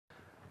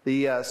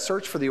The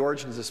search for the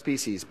origins of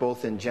species,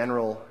 both in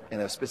general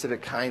and of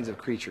specific kinds of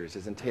creatures,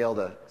 has entailed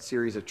a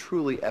series of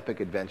truly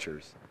epic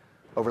adventures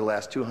over the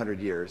last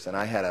 200 years, and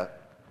I had a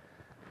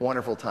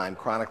wonderful time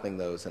chronicling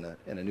those in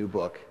a new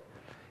book.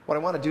 What I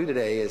want to do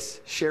today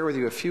is share with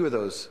you a few of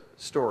those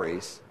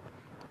stories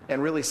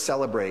and really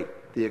celebrate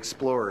the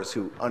explorers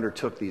who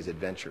undertook these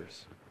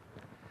adventures.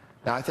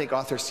 Now, I think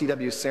author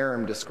C.W.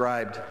 Sarum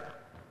described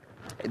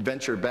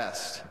adventure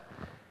best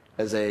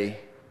as a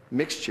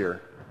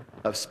mixture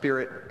of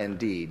spirit and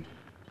deed.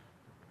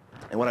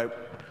 And what I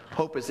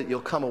hope is that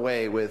you'll come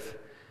away with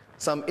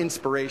some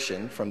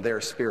inspiration from their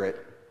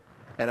spirit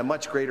and a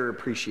much greater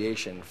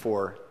appreciation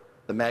for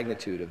the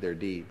magnitude of their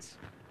deeds.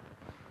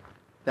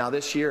 Now,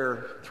 this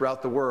year,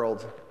 throughout the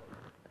world,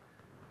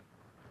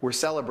 we're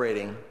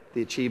celebrating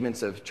the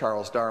achievements of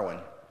Charles Darwin,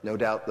 no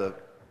doubt the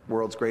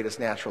world's greatest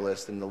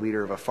naturalist and the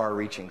leader of a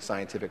far-reaching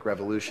scientific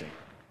revolution.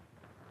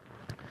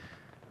 Do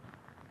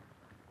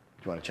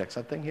you want to check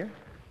something here?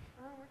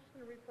 Oh, we're just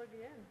going to replug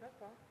the ends,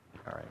 that's all.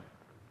 All right.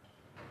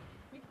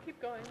 You can keep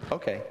going.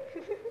 Okay.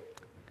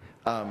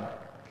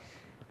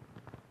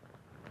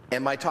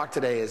 And my talk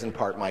today is in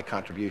part my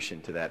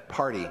contribution to that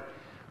party,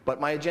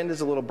 but my agenda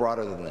is a little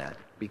broader than that,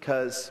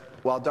 because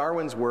while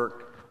Darwin's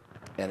work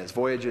and his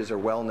voyages are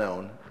well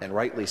known, and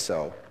rightly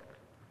so,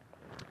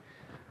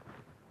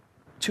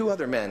 two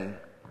other men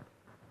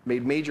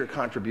made major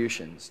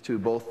contributions to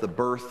both the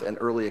birth and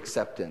early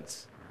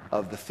acceptance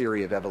of the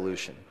theory of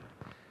evolution.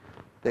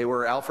 They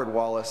were Alfred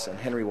Wallace and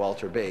Henry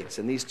Walter Bates,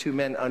 and these two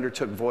men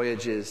undertook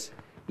voyages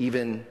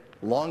even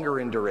longer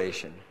in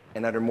duration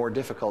and under more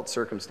difficult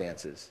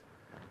circumstances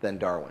than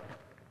Darwin.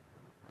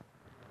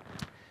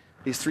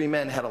 These three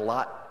men had a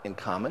lot in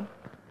common.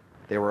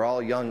 They were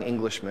all young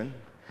Englishmen,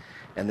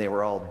 and they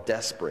were all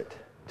desperate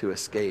to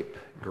escape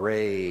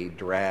gray,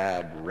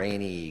 drab,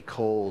 rainy,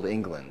 cold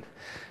England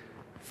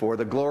for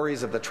the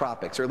glories of the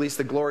tropics, or at least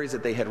the glories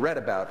that they had read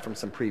about from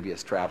some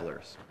previous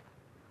travelers.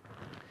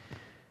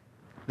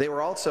 They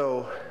were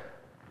also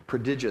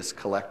prodigious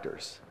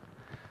collectors.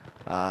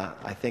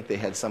 I think they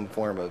had some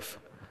form of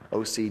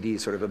OCD,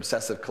 sort of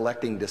obsessive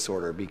collecting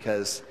disorder,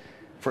 because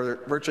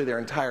for virtually their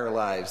entire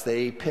lives,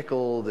 they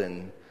pickled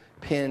and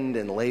pinned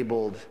and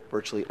labeled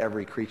virtually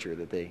every creature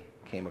that they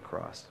came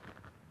across.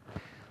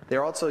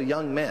 They're also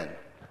young men.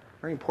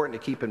 Very important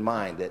to keep in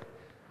mind that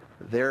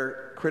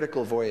their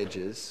critical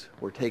voyages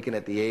were taken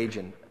at the age,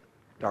 in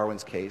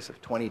Darwin's case,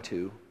 of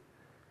 22.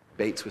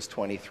 Bates was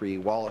 23.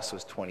 Wallace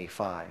was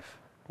 25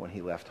 when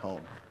he left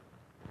home.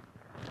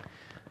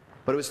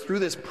 But it was through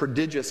this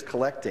prodigious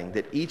collecting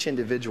that each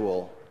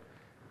individual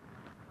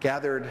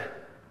gathered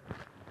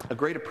a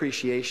great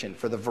appreciation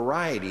for the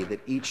variety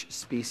that each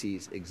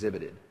species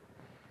exhibited.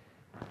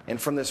 And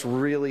from this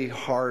really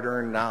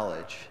hard-earned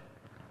knowledge,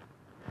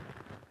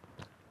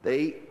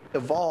 they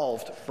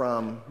evolved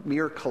from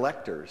mere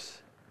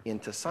collectors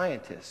into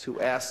scientists who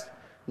asked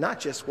not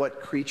just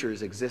what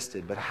creatures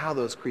existed, but how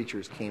those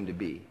creatures came to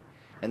be.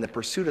 And the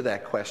pursuit of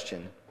that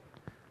question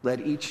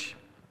led each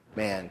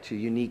man to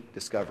unique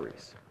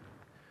discoveries.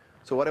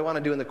 So what I want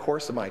to do in the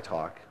course of my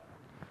talk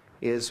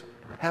is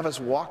have us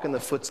walk in the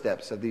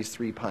footsteps of these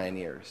three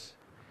pioneers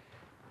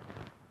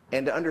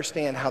and to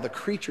understand how the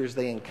creatures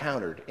they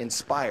encountered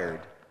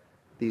inspired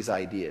these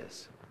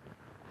ideas.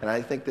 And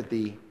I think that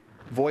the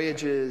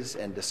voyages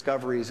and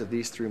discoveries of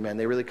these three men,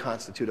 they really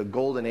constitute a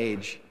golden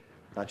age,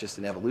 not just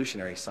in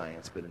evolutionary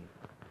science, but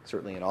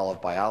certainly in all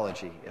of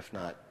biology, if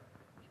not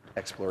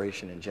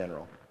exploration in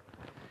general.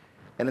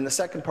 And in the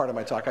second part of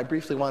my talk, I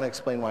briefly want to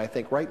explain why I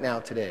think right now,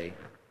 today,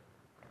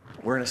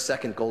 we're in a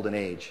second golden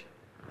age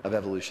of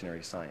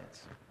evolutionary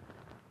science.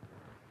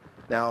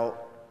 Now,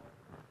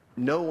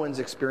 no one's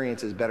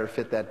experiences better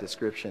fit that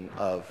description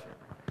of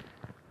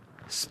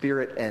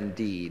spirit and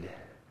deed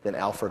than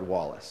Alfred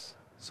Wallace.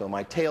 So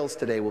my tales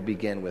today will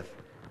begin with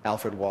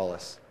Alfred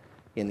Wallace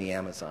in the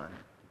Amazon.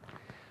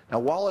 Now,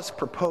 Wallace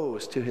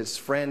proposed to his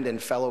friend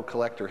and fellow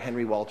collector,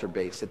 Henry Walter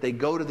Bates, that they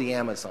go to the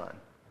Amazon.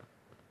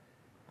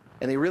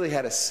 And they really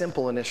had a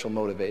simple initial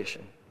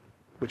motivation,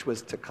 which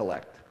was to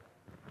collect.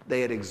 They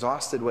had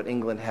exhausted what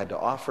England had to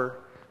offer.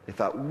 They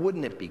thought,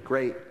 wouldn't it be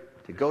great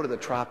to go to the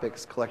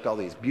tropics, collect all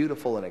these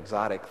beautiful and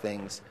exotic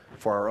things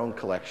for our own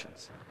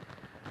collections?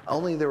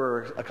 Only there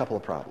were a couple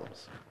of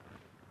problems.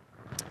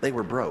 They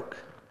were broke.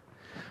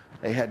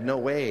 They had no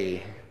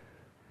way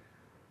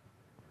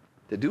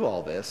to do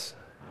all this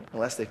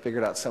unless they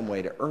figured out some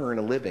way to earn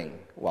a living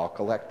while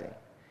collecting.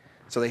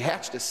 So they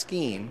hatched a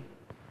scheme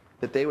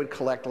that they would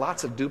collect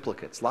lots of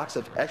duplicates, lots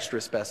of extra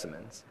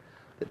specimens,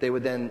 that they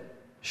would then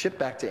ship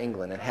back to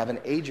England and have an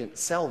agent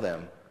sell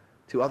them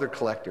to other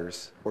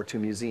collectors or to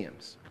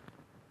museums.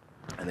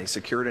 And they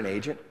secured an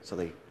agent, so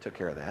they took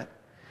care of that.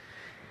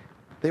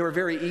 They were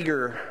very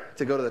eager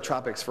to go to the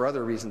tropics for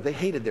other reasons. They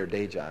hated their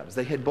day jobs.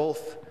 They had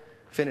both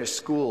finished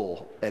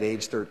school at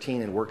age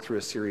 13 and worked through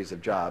a series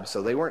of jobs,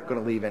 so they weren't going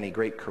to leave any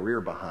great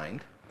career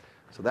behind.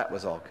 So that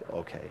was all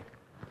okay.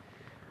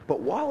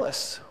 But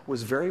Wallace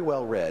was very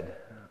well read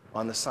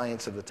on the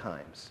science of the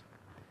times.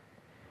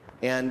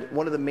 And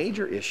one of the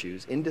major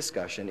issues in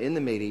discussion in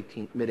the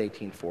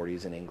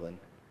mid-1840s in England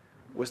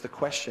was the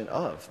question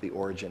of the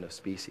origin of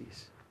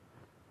species.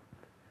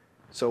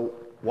 So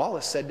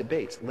Wallace said to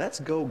Bates, let's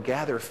go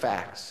gather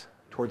facts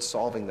towards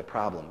solving the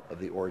problem of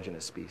the origin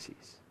of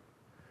species.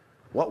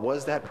 What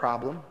was that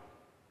problem?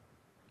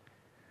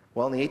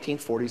 Well, in the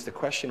 1840s, the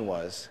question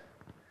was,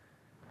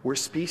 were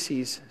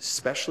species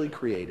specially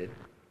created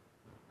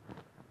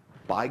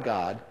by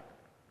God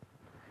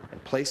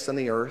and placed on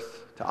the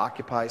earth to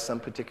occupy some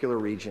particular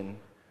region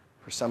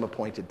for some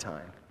appointed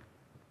time?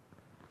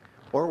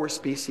 Or were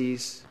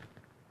species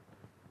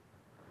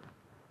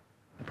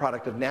the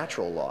product of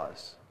natural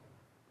laws,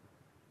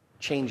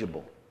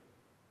 changeable,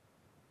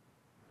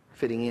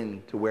 fitting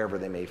in to wherever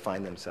they may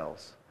find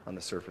themselves on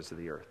the surface of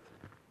the earth?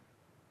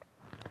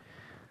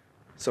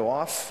 So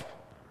off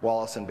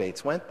Wallace and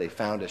Bates went. They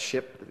found a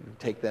ship that would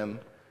take them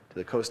to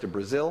the coast of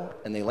Brazil,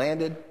 and they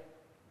landed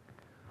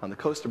on the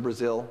coast of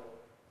Brazil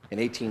in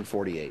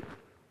 1848.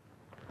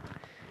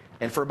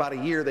 And for about a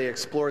year, they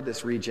explored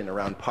this region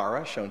around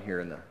Para, shown here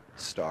in the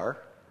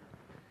star.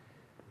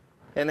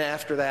 And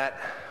after that,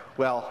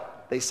 well,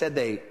 they said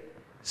they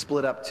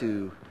split up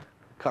to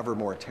cover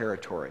more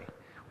territory,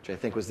 which I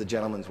think was the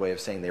gentleman's way of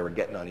saying they were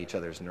getting on each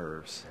other's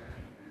nerves,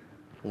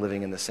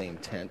 living in the same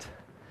tent.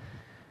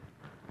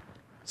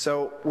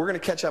 So we're going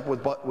to catch up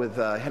with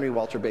Henry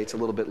Walter Bates a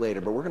little bit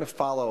later, but we're going to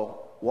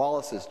follow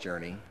Wallace's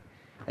journey.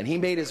 And he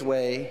made his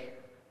way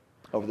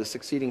over the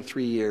succeeding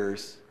 3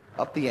 years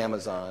up the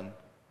Amazon,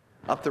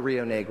 up the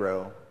Rio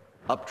Negro,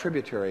 up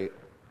tributaries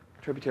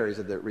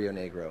of the Rio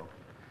Negro,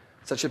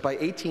 such that by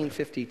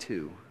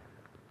 1852,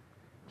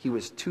 he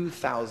was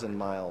 2,000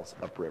 miles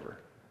upriver,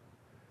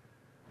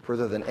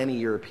 further than any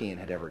European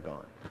had ever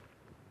gone.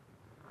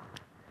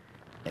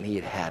 And he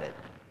had had it.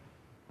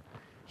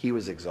 He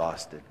was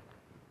exhausted.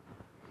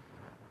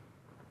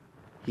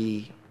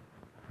 He,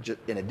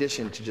 in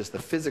addition to just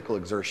the physical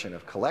exertion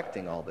of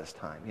collecting all this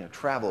time,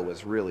 travel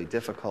was really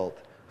difficult.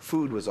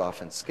 Food was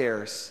often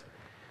scarce.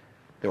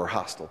 There were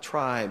hostile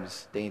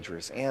tribes,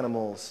 dangerous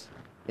animals,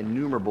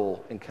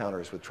 innumerable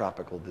encounters with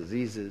tropical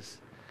diseases.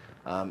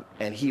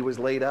 And he was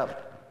laid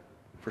up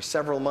for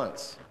several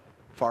months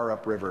far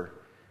upriver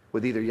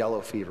with either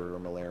yellow fever or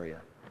malaria,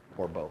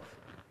 or both.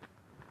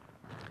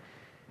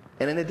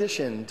 And in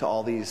addition to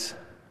all these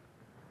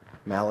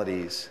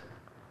maladies,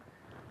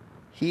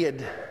 he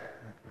had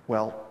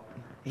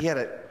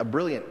a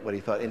brilliant, what he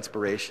thought,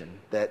 inspiration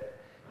that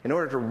in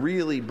order to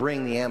really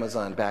bring the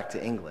Amazon back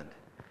to England,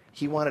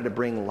 he wanted to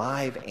bring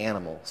live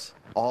animals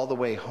all the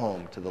way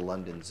home to the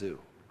London Zoo.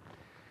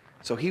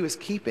 So he was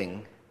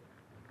keeping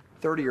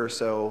 30 or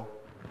so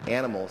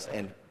animals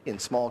in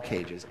small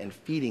cages and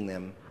feeding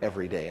them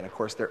every day. And of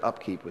course, their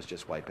upkeep was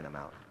just wiping them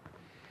out.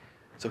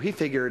 So he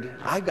figured,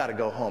 I've got to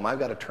go home, I've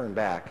got to turn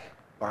back,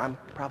 or I'm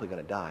probably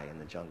going to die in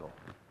the jungle.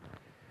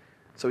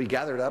 So he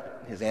gathered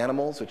up his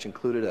animals, which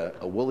included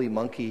a woolly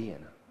monkey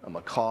and a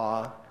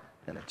macaw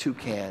and a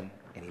toucan,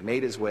 and he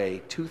made his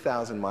way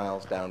 2,000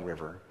 miles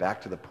downriver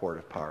back to the port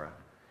of Para.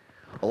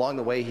 Along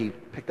the way, he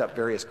picked up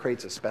various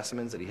crates of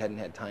specimens that he hadn't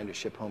had time to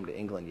ship home to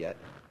England yet.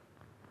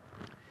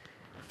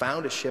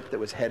 Found a ship that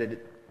was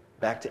headed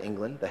back to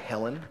England, the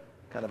Helen,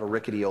 kind of a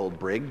rickety old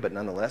brig, but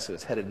nonetheless it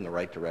was headed in the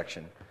right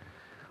direction.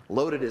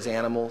 Loaded his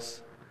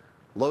animals,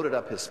 loaded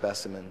up his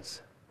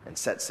specimens, and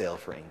set sail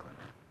for England.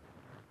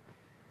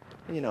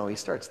 And he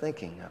starts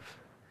thinking of,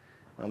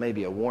 well,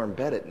 maybe a warm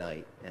bed at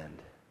night and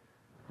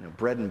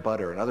bread and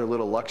butter and other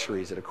little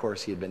luxuries that, of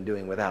course, he had been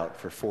doing without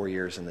for 4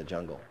 years in the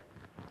jungle.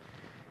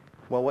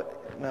 Well,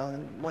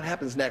 what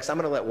happens next? I'm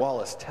going to let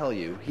Wallace tell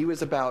you. He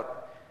was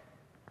about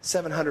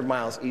 700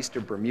 miles east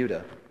of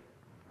Bermuda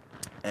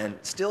and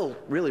still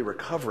really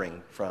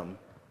recovering from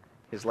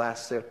his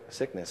last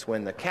sickness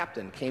when the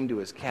captain came to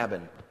his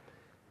cabin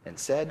and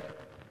said,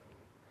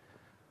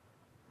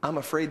 "I'm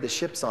afraid the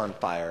ship's on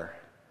fire.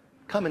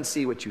 Come and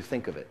see what you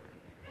think of it."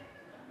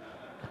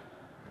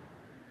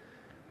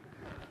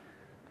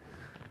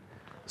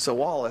 So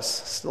Wallace,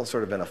 still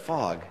sort of in a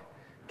fog,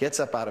 gets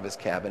up out of his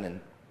cabin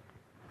and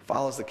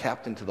follows the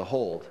captain to the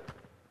hold.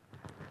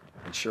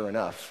 And sure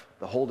enough,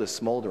 the hold is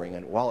smoldering,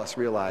 and Wallace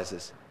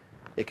realizes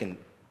it can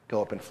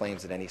go up in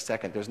flames at any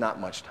second. There's not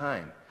much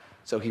time.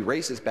 So he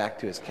races back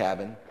to his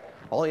cabin.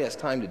 All he has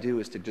time to do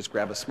is to just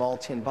grab a small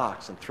tin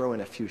box and throw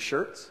in a few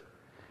shirts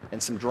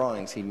and some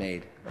drawings he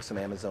made of some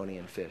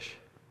Amazonian fish.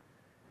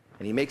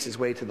 And he makes his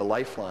way to the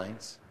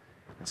lifelines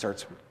and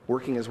starts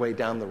working his way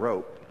down the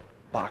rope,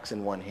 box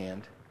in one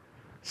hand,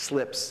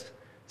 slips,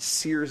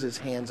 sears his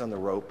hands on the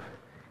rope,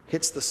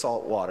 hits the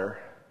salt water.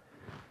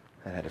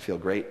 That had to feel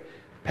great.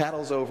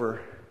 Paddles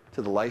over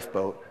to the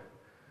lifeboat,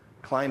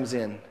 climbs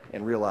in,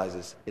 and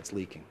realizes it's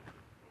leaking.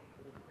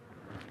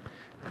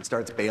 And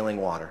starts bailing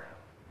water.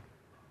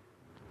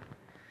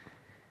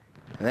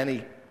 And then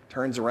he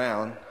turns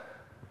around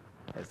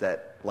as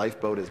that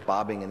lifeboat is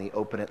bobbing in the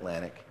open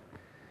Atlantic.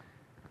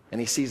 And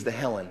he sees the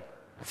Helen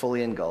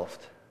fully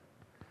engulfed.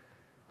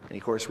 And he,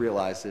 of course,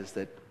 realizes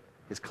that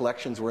his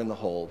collections were in the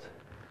hold,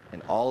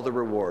 and all the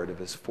reward of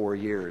his 4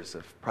 years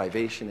of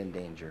privation and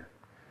danger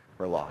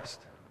were lost.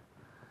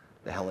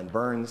 The Helen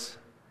burns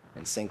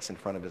and sinks in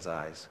front of his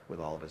eyes with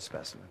all of his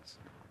specimens.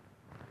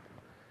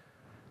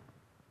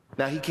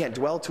 Now, he can't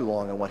dwell too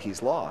long on what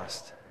he's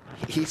lost.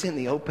 He's in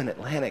the open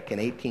Atlantic in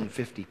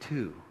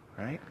 1852,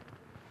 right?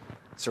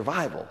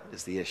 Survival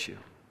is the issue.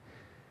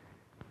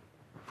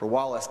 For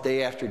Wallace,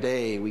 day after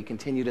day, we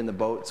continued in the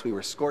boats. We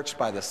were scorched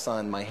by the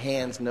sun, my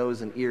hands,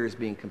 nose, and ears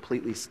being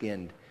completely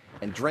skinned,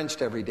 and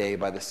drenched every day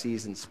by the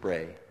season's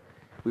spray.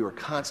 We were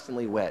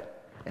constantly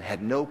wet and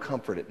had no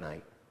comfort at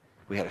night.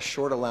 We had a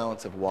short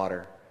allowance of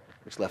water,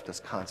 which left us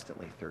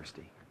constantly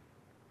thirsty.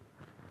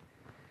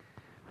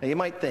 Now, you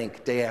might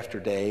think, day after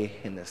day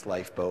in this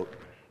lifeboat,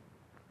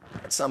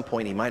 at some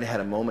point he might have had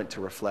a moment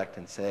to reflect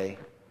and say,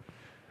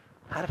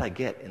 how did I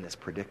get in this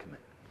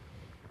predicament?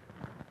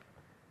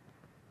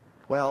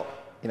 Well,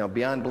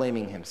 beyond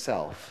blaming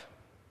himself,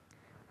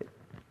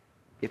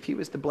 if he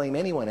was to blame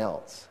anyone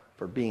else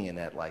for being in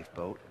that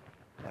lifeboat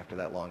after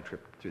that long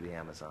trip through the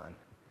Amazon,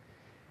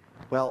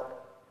 well,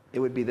 it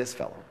would be this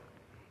fellow,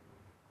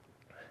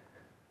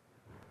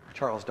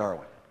 Charles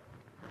Darwin.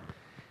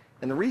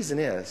 And the reason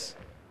is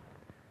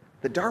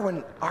that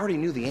Darwin already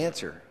knew the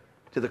answer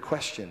to the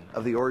question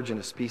of the origin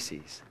of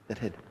species that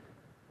had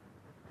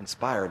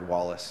inspired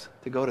Wallace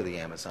to go to the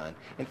Amazon.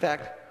 In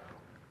fact,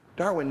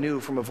 Darwin knew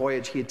from a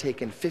voyage he had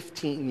taken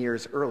 15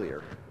 years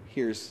earlier.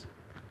 Here's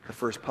the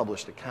first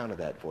published account of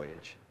that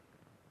voyage.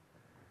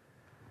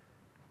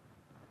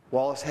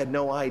 Wallace had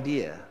no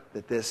idea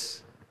that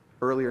this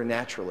earlier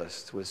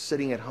naturalist was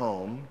sitting at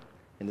home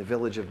in the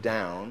village of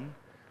Down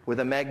with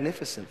a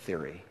magnificent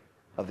theory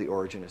of the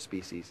origin of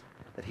species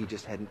that he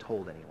just hadn't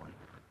told anyone.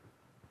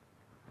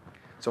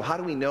 So how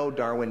do we know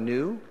Darwin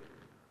knew?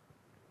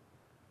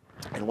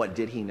 And what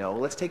did he know?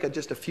 Let's take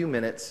just a few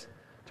minutes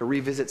to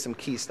revisit some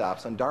key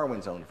stops on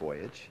Darwin's own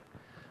voyage.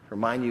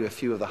 Remind you a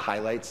few of the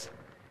highlights.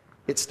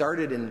 It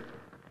started in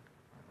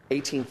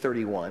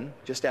 1831,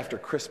 just after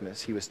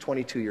Christmas. He was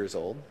 22 years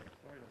old.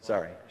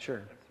 Sorry, sure.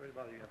 I'm sorry to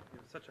bother you. You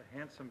have such a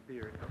handsome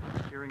beard.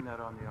 I'm hearing that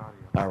on the audio.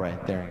 All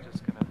right, there. I'm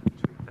just going to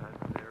tweak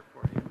that there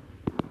for you.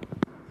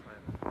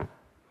 So I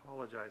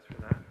apologize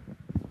for that.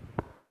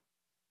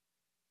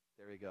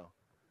 There we go.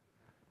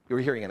 You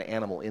were hearing an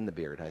animal in the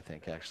beard, I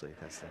think, actually.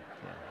 That's the,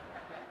 yeah.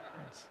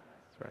 That's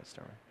right,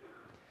 story.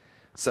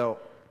 So,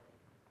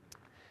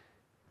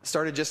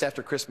 started just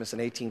after Christmas in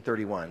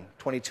 1831.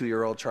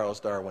 22-year-old Charles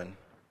Darwin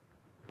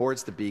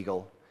boards the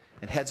Beagle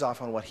and heads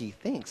off on what he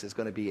thinks is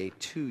going to be a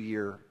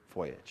 2-year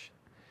voyage.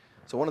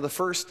 So one of the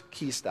first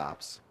key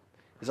stops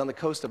is on the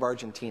coast of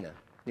Argentina,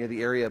 near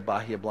the area of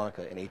Bahia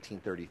Blanca in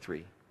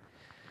 1833.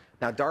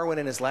 Now, Darwin,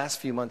 in his last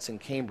few months in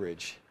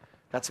Cambridge,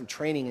 got some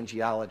training in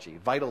geology,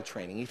 vital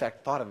training. He, in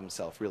fact, thought of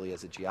himself really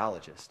as a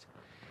geologist.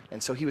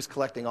 And so he was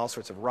collecting all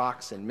sorts of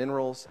rocks and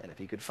minerals, and if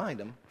he could find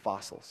them,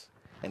 fossils.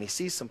 And he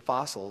sees some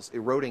fossils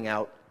eroding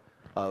out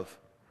of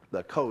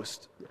the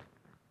coast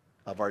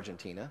of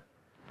Argentina,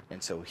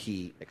 and so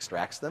he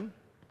extracts them,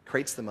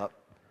 crates them up,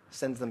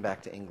 sends them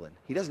back to England.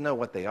 He doesn't know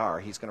what they are.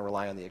 He's going to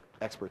rely on the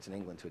experts in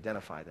England to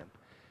identify them.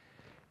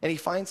 And he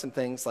finds some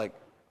things like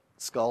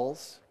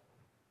skulls,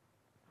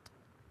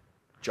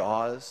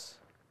 jaws,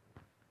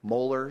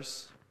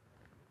 molars,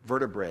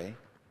 vertebrae,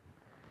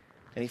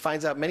 and he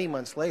finds out many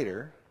months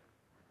later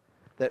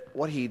that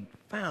what he'd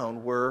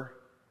found were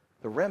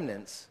the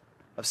remnants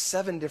of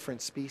 7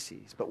 different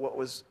species. But what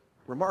was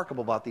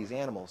remarkable about these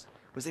animals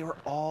was they were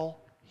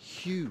all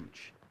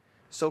huge,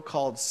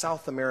 so-called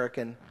South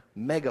American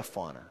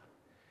megafauna.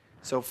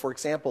 So, for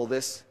example,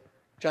 this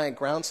giant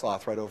ground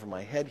sloth right over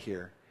my head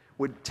here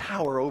would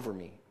tower over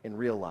me in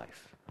real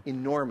life.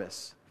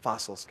 Enormous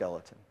fossil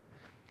skeleton.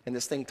 And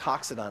this thing,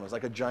 Toxodon, was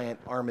like a giant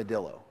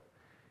armadillo,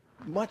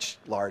 much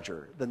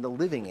larger than the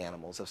living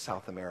animals of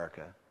South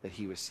America that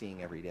he was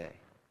seeing every day.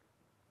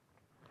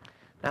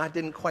 Now, it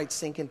didn't quite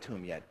sink into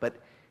him yet, but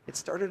it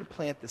started to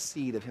plant the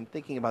seed of him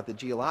thinking about the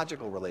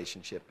geological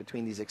relationship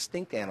between these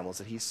extinct animals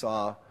that he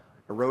saw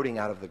eroding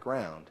out of the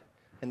ground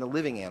and the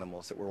living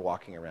animals that were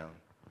walking around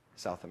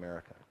South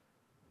America.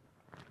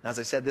 Now, as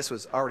I said, this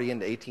was already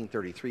into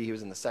 1833. He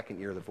was in the second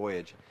year of the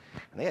voyage,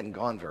 and they hadn't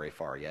gone very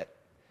far yet.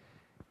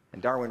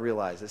 And Darwin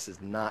realized this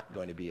is not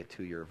going to be a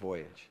 2-year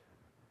voyage.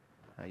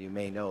 Now, you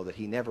may know that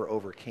he never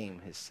overcame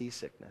his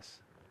seasickness.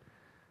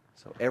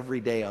 So every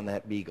day on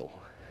that Beagle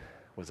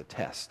was a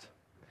test.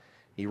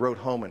 He wrote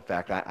home, in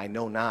fact, I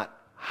know not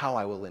how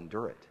I will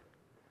endure it.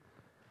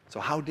 So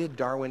how did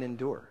Darwin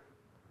endure?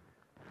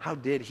 How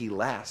did he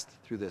last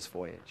through this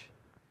voyage?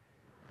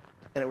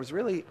 And it was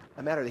really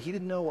a matter that he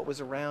didn't know what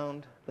was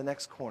around the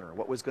next corner,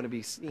 what was going to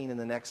be seen in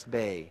the next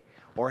bay,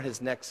 or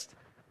his next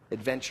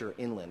adventure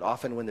inland.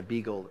 Often when the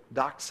Beagle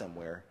docked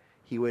somewhere,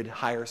 he would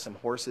hire some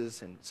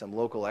horses and some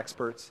local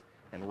experts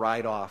and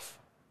ride off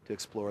to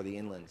explore the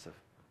inlands of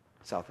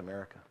South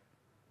America.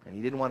 And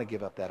he didn't want to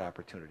give up that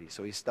opportunity,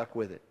 so he stuck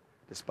with it,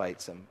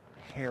 despite some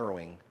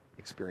harrowing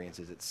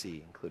experiences at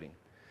sea, including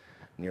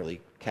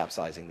nearly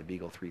capsizing the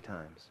Beagle 3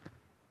 times.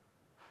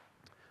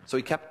 So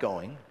he kept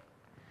going,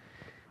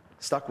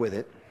 stuck with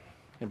it,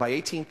 and by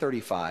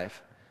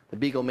 1835, The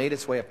Beagle made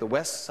its way up the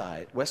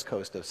west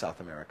coast of South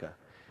America,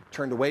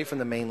 turned away from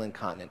the mainland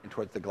continent and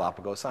towards the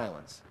Galapagos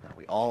Islands. Now,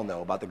 we all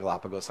know about the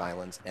Galapagos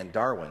Islands and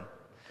Darwin,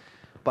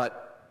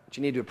 but what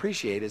you need to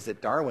appreciate is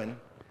that Darwin,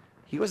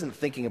 he wasn't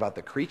thinking about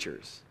the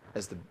creatures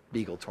as the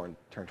Beagle turned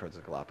towards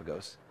the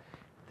Galapagos.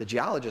 The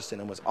geologist in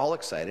him was all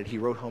excited. He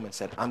wrote home and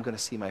said, I'm going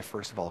to see my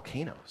first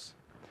volcanoes.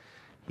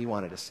 He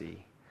wanted to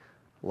see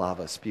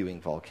lava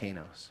spewing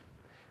volcanoes.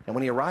 And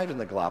when he arrived in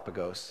the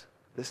Galapagos,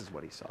 this is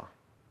what he saw.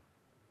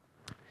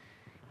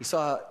 He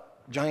saw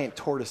giant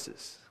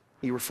tortoises.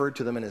 He referred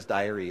to them in his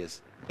diary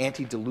as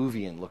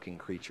antediluvian-looking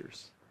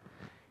creatures.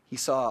 He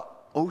saw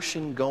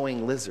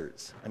ocean-going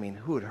lizards. I mean,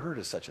 who had heard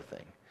of such a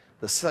thing?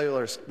 The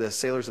sailors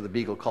of the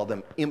Beagle called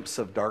them imps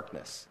of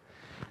darkness.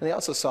 And they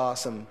also saw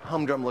some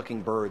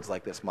humdrum-looking birds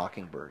like this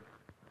mockingbird.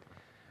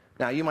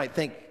 Now, you might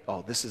think,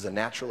 oh, this is a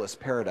naturalist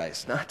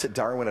paradise. Not to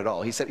Darwin at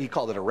all. He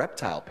called it a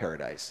reptile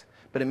paradise.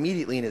 But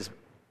immediately in his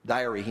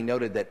diary, he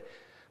noted that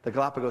the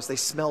Galapagos, they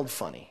smelled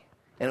funny,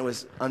 and it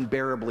was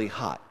unbearably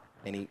hot.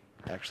 And he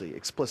actually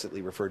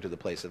explicitly referred to the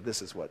place as,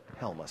 this is what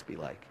hell must be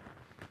like.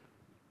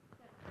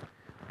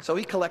 So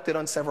he collected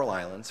on several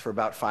islands for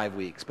about 5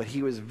 weeks, but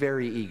he was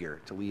very eager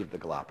to leave the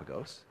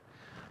Galapagos.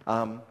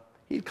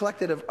 He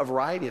collected a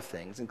variety of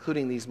things,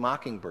 including these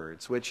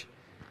mockingbirds, which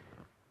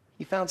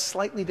he found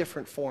slightly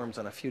different forms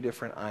on a few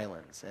different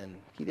islands, and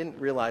he didn't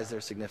realize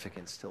their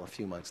significance till a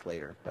few months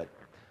later, but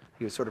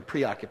he was sort of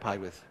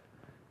preoccupied with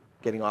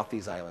getting off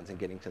these islands and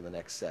getting to the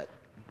next set,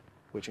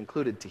 which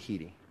included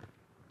Tahiti,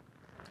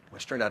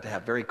 which turned out to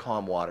have very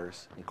calm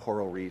waters and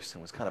coral reefs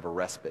and was kind of a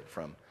respite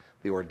from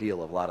the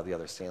ordeal of a lot of the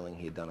other sailing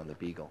he had done on the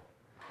Beagle.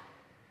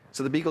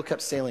 So the Beagle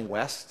kept sailing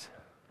west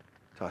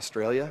to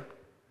Australia,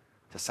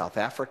 to South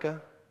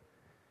Africa,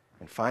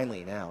 and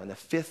finally now, in the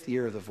 5th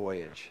year of the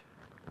voyage,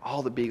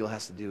 all the Beagle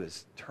has to do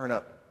is turn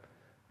up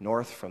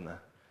north from the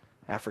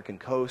African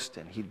coast,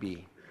 and he'd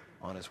be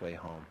on his way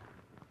home.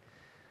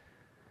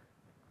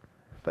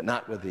 But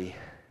not with the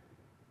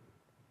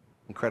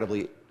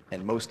incredibly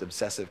and most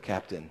obsessive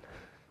captain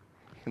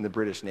in the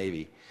British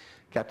Navy.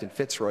 Captain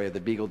Fitzroy of the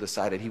Beagle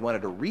decided he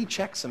wanted to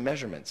recheck some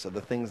measurements of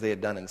the things they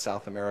had done in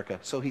South America,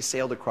 so he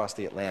sailed across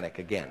the Atlantic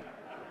again.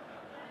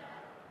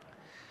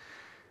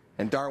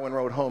 And Darwin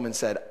wrote home and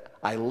said,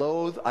 I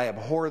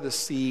abhor the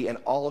sea and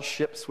all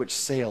ships which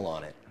sail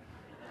on it.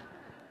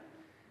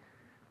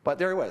 But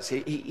there he was.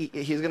 He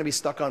was going to be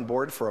stuck on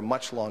board for a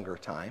much longer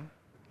time,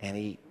 and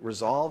he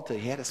resolved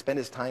he had to spend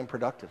his time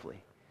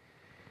productively.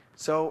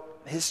 So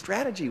his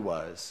strategy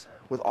was,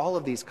 with all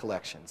of these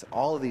collections,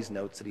 all of these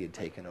notes that he had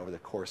taken over the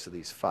course of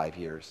these 5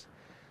 years,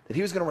 that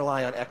he was going to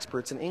rely on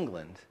experts in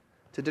England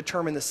to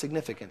determine the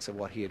significance of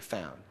what he had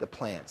found, the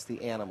plants,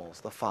 the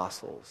animals, the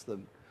fossils, the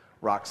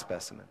rock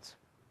specimens.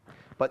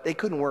 But they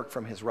couldn't work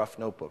from his rough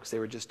notebooks. They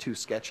were just too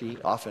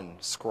sketchy, often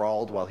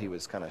scrawled while he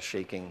was kind of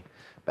shaking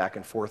back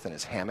and forth in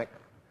his hammock,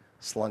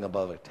 slung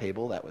above a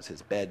table. That was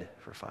his bed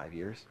for 5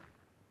 years.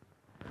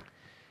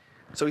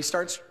 So he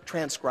starts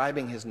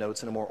transcribing his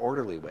notes in a more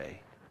orderly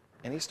way,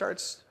 and he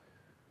starts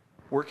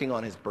working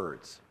on his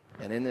birds.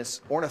 And in this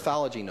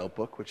ornithology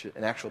notebook, which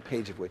an actual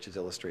page of which is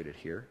illustrated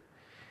here,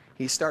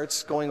 he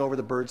starts going over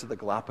the birds of the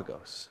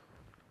Galapagos.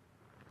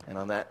 And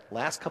on that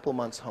last couple of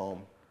months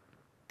home,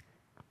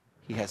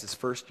 he has his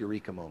first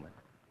eureka moment.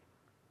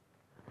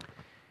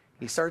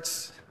 He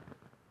starts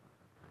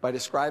by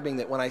describing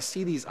that when I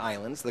see these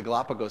islands, the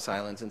Galapagos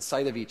Islands, in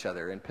sight of each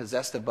other and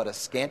possessed of but a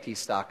scanty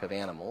stock of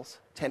animals,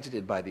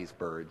 tenanted by these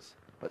birds,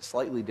 but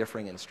slightly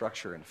differing in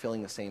structure and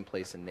filling the same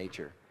place in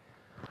nature,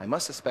 I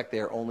must suspect they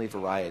are only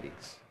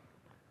varieties.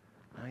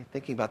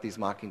 Thinking about these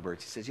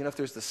mockingbirds, he says, if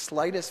there's the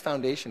slightest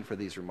foundation for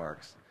these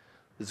remarks,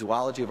 the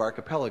zoology of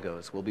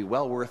archipelagos will be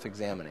well worth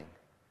examining,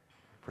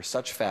 for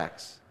such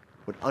facts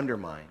would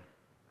undermine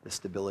the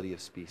stability of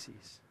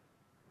species.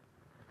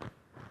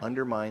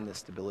 Undermine the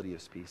stability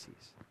of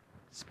species.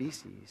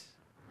 Species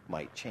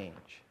might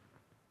change.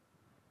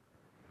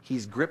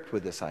 He's gripped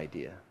with this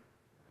idea.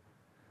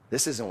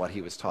 This isn't what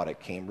he was taught at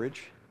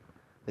Cambridge.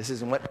 This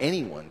isn't what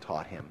anyone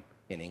taught him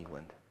in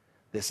England.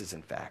 This is,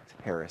 in fact,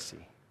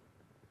 heresy.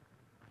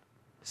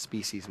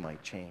 Species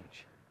might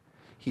change.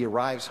 He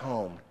arrives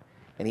home,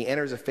 and he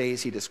enters a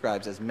phase he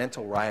describes as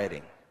mental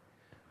rioting,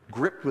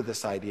 gripped with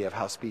this idea of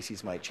how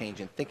species might change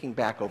and thinking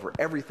back over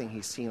everything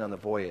he's seen on the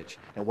voyage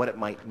and what it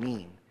might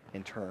mean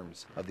in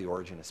terms of the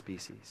origin of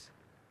species.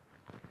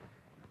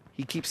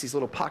 He keeps these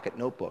little pocket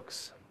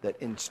notebooks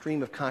that in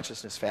stream of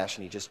consciousness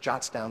fashion, he just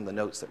jots down the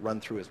notes that run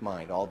through his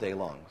mind all day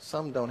long.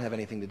 Some don't have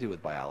anything to do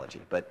with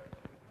biology, but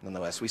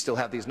nonetheless, we still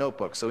have these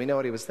notebooks, so we know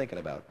what he was thinking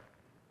about.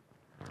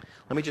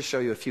 Let me just show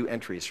you a few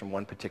entries from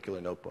one particular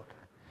notebook.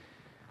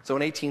 So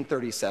in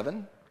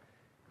 1837,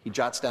 he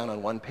jots down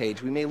on one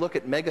page, we may look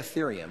at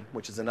Megatherium,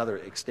 which is another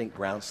extinct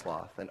ground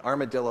sloth, and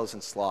armadillos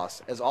and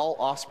sloths as all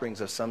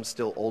offsprings of some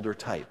still older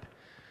type.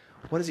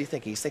 What is he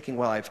thinking? He's thinking,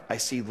 well, I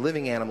see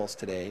living animals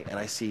today, and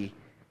I see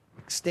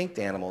extinct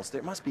animals.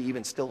 There must be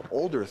even still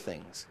older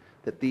things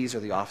that these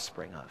are the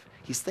offspring of.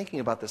 He's thinking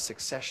about the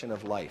succession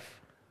of life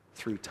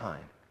through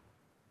time.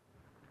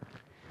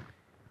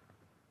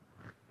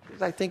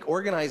 I think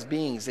organized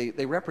beings,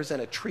 they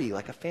represent a tree,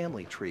 like a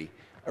family tree,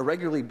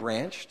 irregularly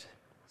branched,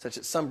 such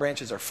that some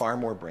branches are far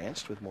more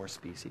branched with more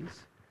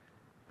species.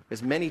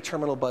 There's many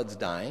terminal buds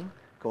dying,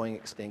 going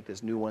extinct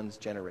as new ones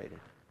generated.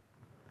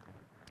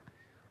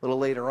 A little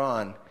later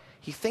on,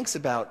 he thinks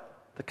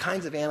about the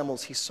kinds of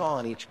animals he saw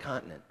on each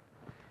continent.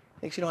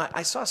 He thinks,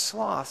 I saw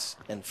sloths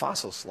and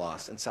fossil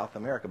sloths in South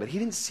America, but he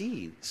didn't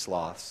see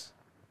sloths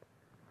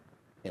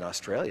in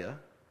Australia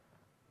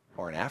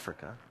or in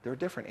Africa. There are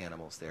different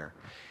animals there.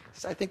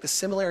 So I think the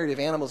similarity of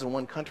animals in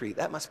one country,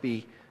 that must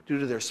be due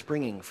to their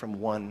springing from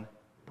one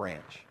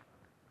branch.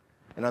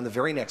 And on the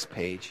very next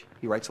page,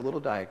 he writes a little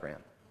diagram.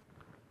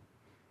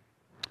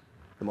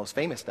 The most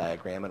famous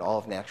diagram in all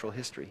of natural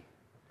history,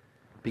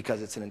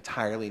 because it's an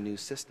entirely new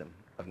system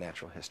of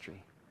natural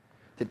history.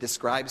 That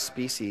describes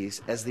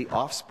species as the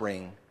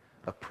offspring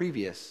of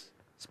previous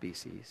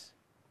species,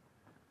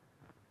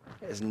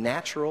 as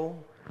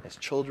natural as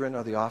children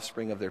are the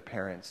offspring of their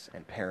parents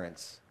and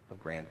parents of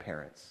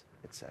grandparents,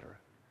 etc.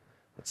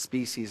 But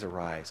species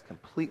arise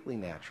completely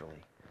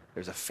naturally.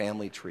 There's a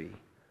family tree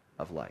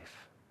of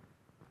life.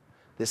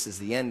 This is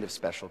the end of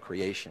special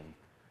creation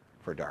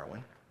for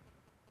Darwin,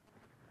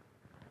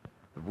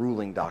 the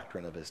ruling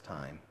doctrine of his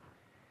time.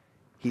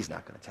 He's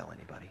not going to tell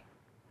anybody.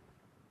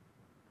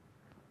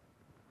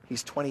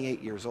 He's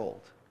 28 years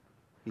old.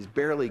 He's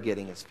barely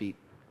getting his feet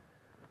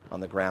on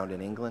the ground in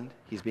England.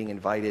 He's being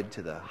invited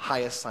to the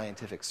highest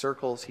scientific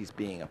circles. He's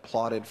being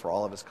applauded for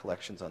all of his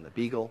collections on the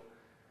Beagle.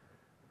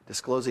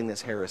 Disclosing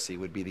this heresy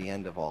would be the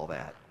end of all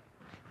that.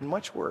 And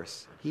much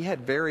worse, he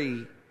had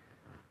very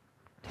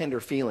tender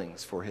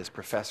feelings for his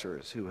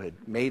professors who had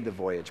made the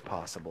voyage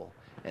possible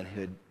and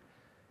who had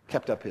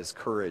kept up his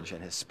courage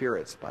and his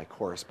spirits by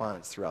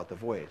correspondence throughout the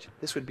voyage.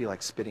 This would be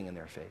like spitting in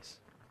their face.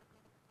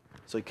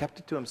 So he kept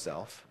it to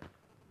himself,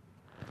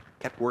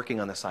 kept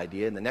working on this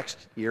idea, and the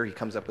next year he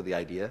comes up with the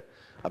idea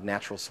of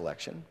natural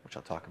selection, which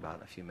I'll talk about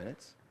in a few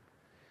minutes.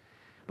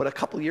 But a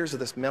couple years of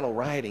this mental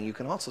rioting, you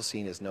can also see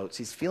in his notes,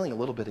 he's feeling a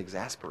little bit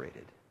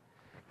exasperated.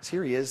 Because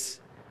here he is,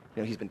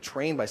 he's been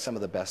trained by some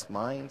of the best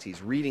minds,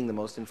 he's reading the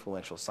most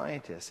influential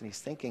scientists, and he's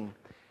thinking,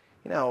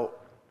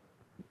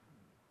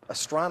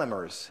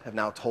 astronomers have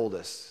now told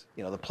us,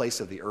 the place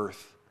of the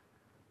Earth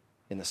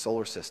in the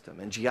solar system,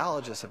 and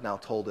geologists have now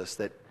told us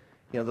that,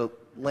 the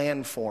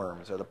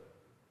landforms are the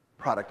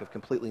product of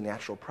completely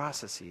natural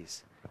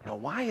processes.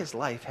 Why does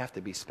life have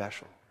to be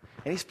special?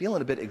 And he's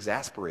feeling a bit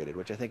exasperated,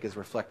 which I think is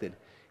reflected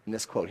in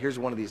this quote. Here's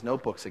one of these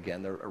notebooks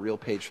again, a real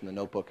page from the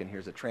notebook, and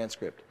here's a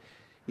transcript.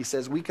 He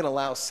says, "We can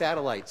allow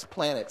satellites,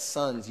 planets,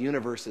 suns,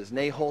 universes,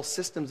 nay, whole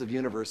systems of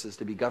universes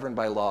to be governed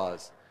by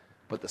laws,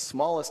 but the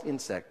smallest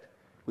insect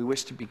we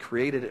wish to be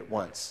created at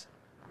once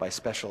by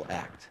special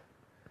act."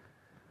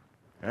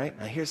 All right?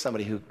 Now here's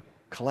somebody who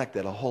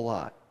collected a whole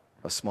lot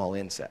of small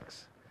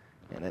insects.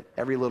 And at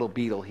every little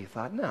beetle, he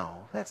thought,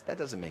 no, that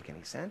doesn't make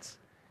any sense.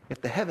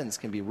 If the heavens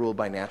can be ruled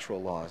by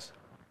natural laws,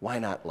 why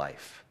not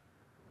life?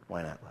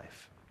 Why not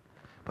life?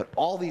 But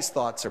all these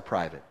thoughts are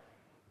private.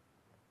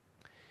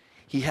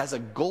 He has a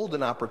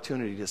golden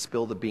opportunity to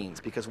spill the beans,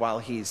 because while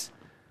he's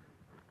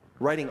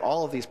writing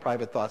all of these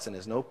private thoughts in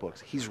his notebooks,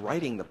 he's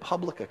writing the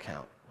public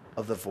account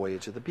of the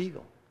voyage of the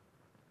Beagle.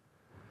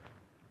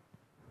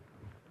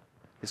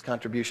 His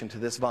contribution to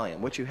this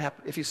volume, which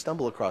if you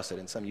stumble across it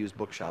in some used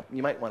bookshop,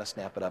 you might want to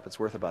snap it up. It's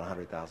worth about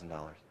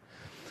 $100,000.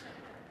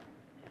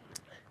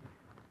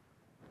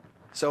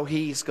 So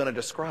he's going to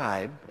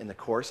describe in the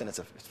course, and it's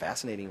a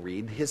fascinating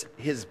read.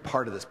 His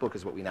part of this book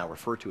is what we now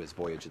refer to as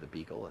Voyage of the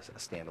Beagle, a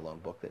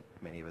standalone book that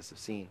many of us have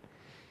seen.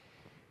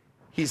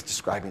 He's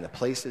describing the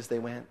places they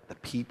went, the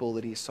people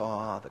that he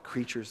saw, the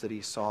creatures that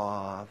he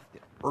saw, the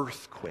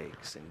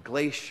earthquakes and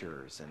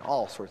glaciers and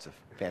all sorts of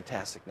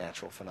fantastic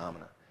natural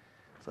phenomena.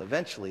 So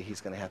eventually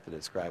he's going to have to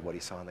describe what he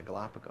saw in the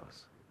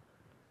Galapagos.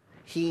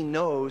 He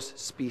knows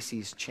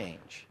species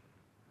change.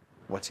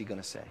 What's he going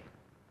to say?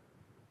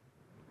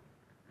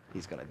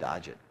 He's going to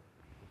dodge it.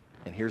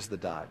 And here's the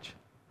dodge.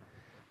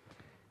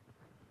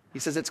 He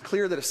says, "It's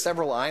clear that if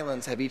several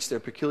islands have each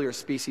their peculiar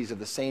species of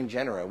the same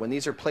genera, when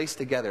these are placed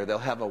together, they'll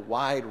have a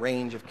wide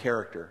range of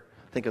character."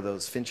 Think of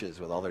those finches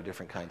with all their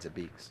different kinds of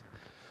beaks.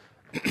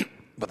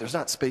 "But there's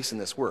not space in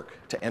this work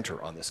to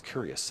enter on this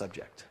curious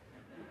subject."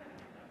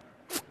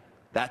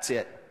 That's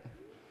it.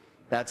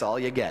 That's all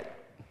you get.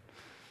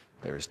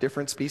 There's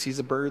different species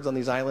of birds on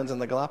these islands in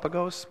the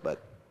Galapagos,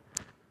 but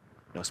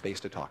no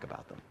space to talk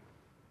about them.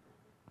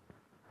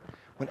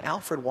 When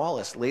Alfred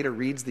Wallace later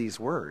reads these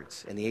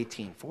words in the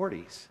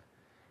 1840s,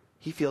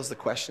 he feels the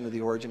question of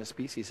the origin of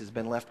species has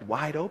been left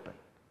wide open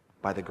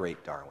by the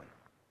great Darwin.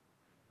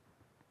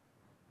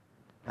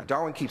 Now,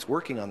 Darwin keeps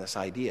working on this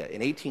idea.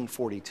 In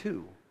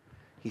 1842,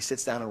 he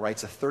sits down and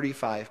writes a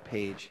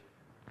 35-page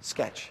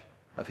sketch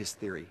of his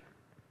theory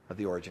of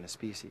the origin of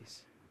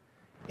species.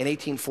 In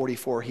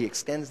 1844, he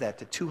extends that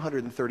to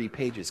 230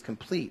 pages,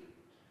 complete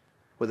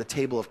with a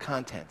table of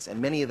contents.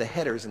 And many of the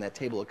headers in that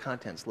table of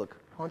contents look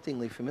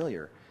hauntingly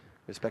familiar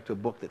with respect to a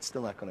book that's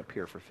still not going to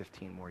appear for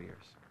 15 more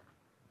years.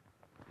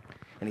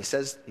 And he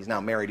says, he's now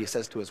married, he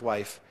says to his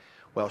wife,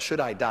 well, should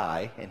I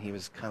die? And he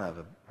was kind of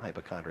a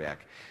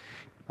hypochondriac.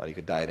 Thought he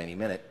could die at any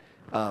minute.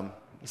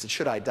 He said,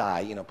 should I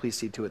die? Please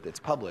see to it that it's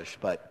published.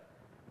 But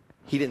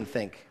he didn't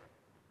think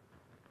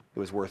it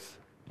was worth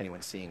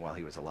anyone seeing while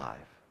he was alive.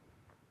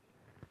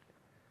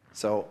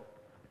 So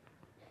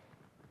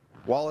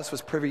Wallace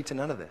was privy to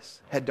none of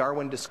this. Had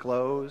Darwin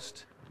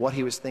disclosed what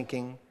he was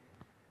thinking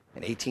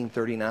in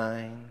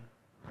 1839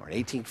 or in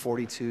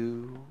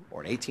 1842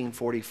 or in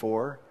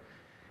 1844,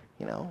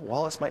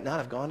 Wallace might not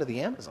have gone to the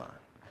Amazon.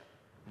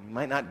 He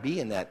might not be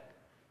in that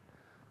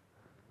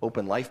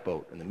open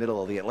lifeboat in the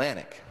middle of the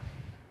Atlantic.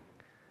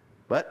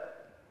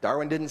 But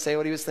Darwin didn't say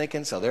what he was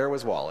thinking, so there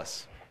was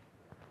Wallace.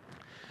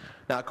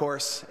 Now, of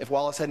course, if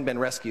Wallace hadn't been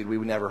rescued, we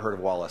would never heard of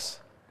Wallace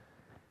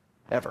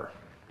ever.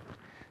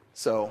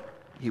 So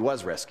he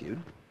was rescued,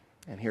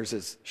 and here's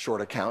his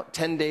short account.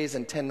 10 days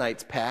and 10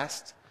 nights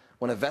passed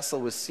when a vessel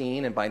was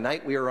seen, and by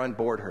night we were on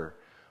board her,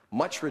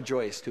 much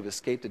rejoiced to have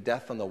escaped a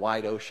death on the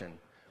wide ocean,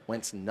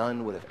 whence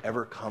none would have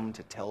ever come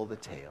to tell the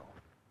tale.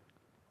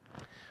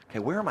 Okay,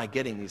 where am I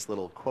getting these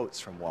little quotes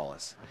from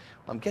Wallace?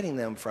 I'm getting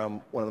them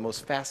from one of the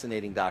most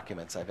fascinating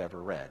documents I've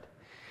ever read.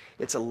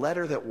 It's a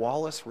letter that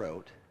Wallace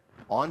wrote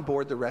on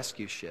board the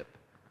rescue ship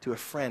to a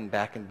friend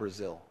back in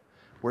Brazil,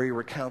 where he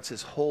recounts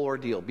his whole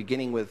ordeal,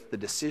 beginning with the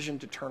decision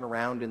to turn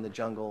around in the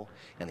jungle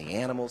and the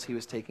animals he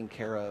was taking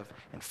care of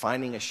and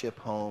finding a ship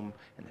home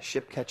and the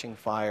ship catching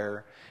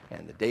fire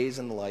and the days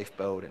in the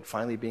lifeboat and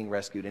finally being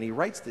rescued. And he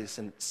writes this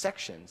in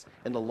sections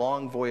in the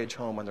long voyage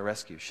home on the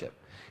rescue ship.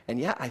 And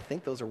yet I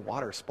think those are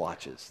water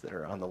splotches that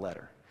are on the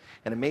letter.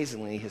 And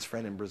amazingly, his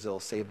friend in Brazil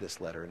saved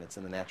this letter, and it's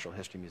in the Natural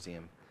History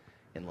Museum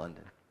in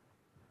London.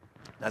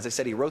 As I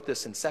said, he wrote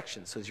this in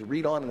sections. So as you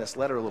read on in this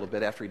letter a little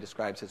bit after he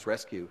describes his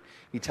rescue,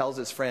 he tells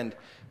his friend,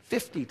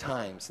 50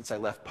 times since I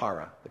left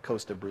Para, the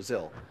coast of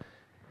Brazil,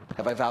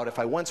 have I vowed if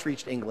I once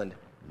reached England,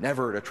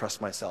 never to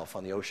trust myself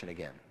on the ocean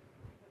again.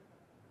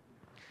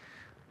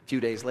 A few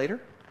days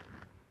later,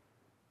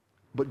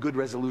 but good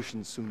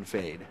resolutions soon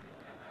fade.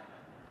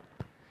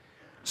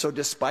 So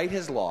despite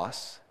his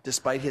loss,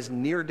 despite his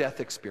near-death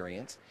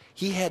experience,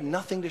 he had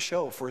nothing to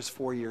show for his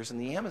 4 years in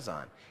the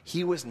Amazon.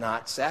 He was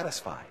not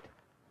satisfied.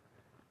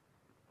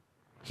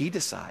 He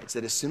decides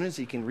that as soon as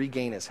he can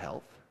regain his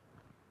health,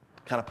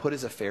 kind of put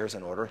his affairs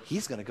in order,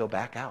 he's going to go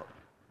back out.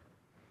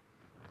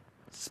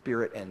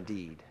 Spirit and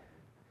deed.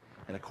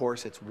 And of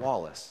course, it's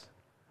Wallace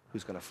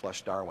who's going to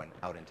flush Darwin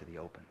out into the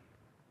open.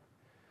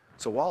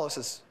 So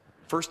Wallace's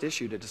first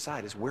issue to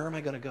decide is, where am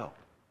I going to go?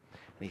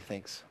 And he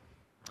thinks,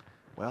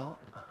 well,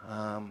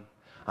 I'm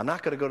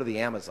not going to go to the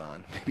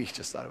Amazon. Maybe he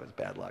just thought it was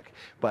bad luck.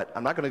 But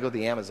I'm not going to go to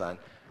the Amazon.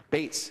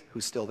 Bates,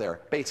 who's still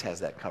there, Bates has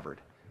that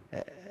covered,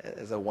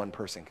 as a one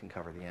person can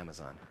cover the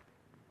Amazon.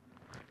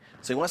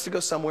 So he wants to go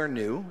somewhere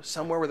new,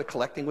 somewhere where the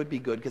collecting would be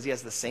good, because he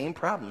has the same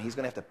problem. He's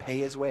going to have to pay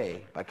his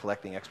way by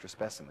collecting extra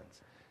specimens.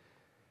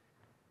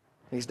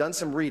 And he's done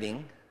some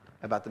reading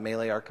about the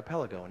Malay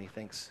Archipelago, and he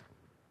thinks,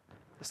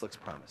 this looks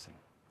promising.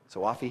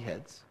 So off he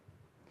heads.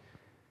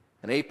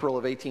 In April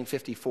of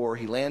 1854,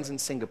 he lands in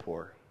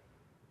Singapore.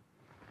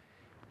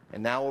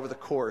 And now over the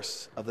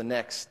course of the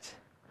next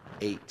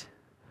 8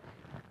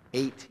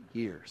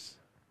 years,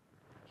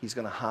 he's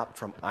going to hop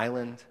from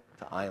island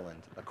to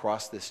island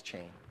across this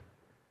chain.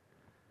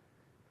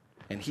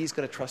 And he's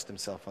going to trust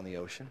himself on the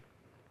ocean.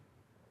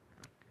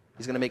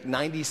 He's going to make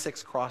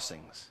 96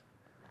 crossings,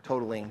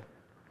 totaling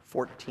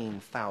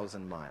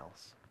 14,000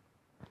 miles.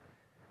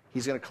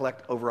 He's going to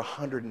collect over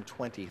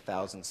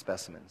 120,000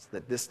 specimens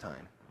that this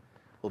time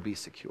will be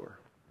secure.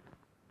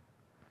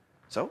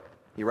 So,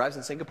 he arrives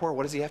in Singapore.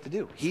 What does he have to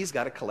do? He's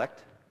got to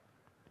collect,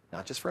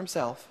 not just for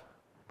himself,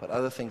 but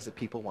other things that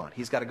people want.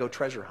 He's got to go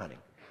treasure hunting.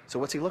 So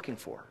what's he looking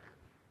for?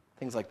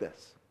 Things like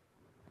this.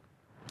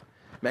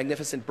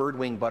 Magnificent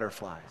bird-wing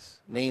butterflies,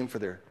 named for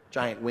their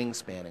giant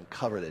wingspan and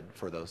coveted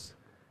for those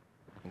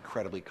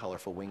incredibly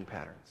colorful wing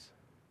patterns.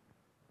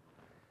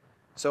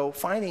 So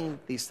finding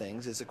these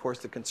things is, of course,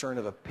 the concern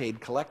of a paid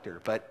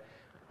collector, but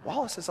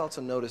Wallace is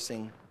also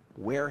noticing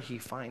where he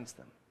finds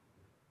them.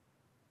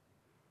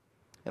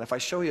 And if I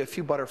show you a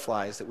few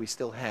butterflies that we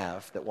still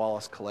have that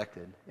Wallace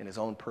collected in his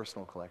own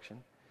personal collection,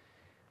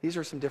 these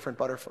are some different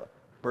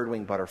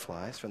bird-wing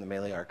butterflies from the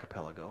Malay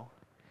Archipelago.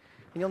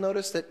 And you'll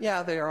notice that,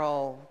 yeah,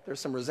 there's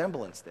some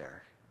resemblance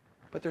there,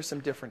 but there's some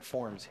different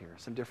forms here,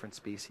 some different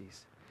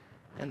species,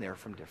 and they're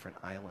from different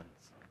islands.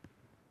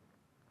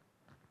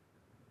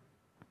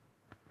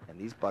 And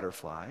these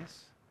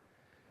butterflies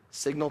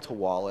signal to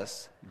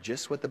Wallace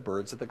just what the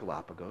birds of the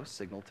Galapagos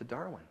signal to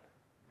Darwin.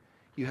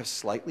 You have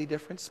slightly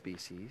different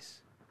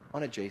species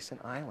on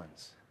adjacent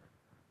islands.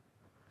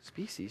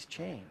 Species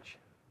change.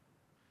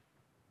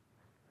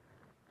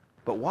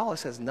 But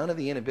Wallace has none of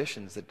the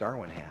inhibitions that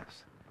Darwin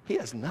has. He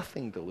has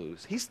nothing to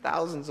lose. He's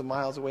thousands of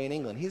miles away in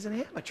England. He's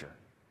an amateur.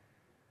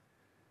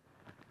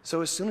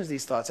 So as soon as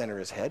these thoughts enter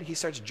his head, he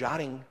starts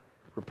jotting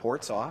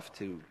reports off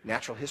to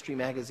natural history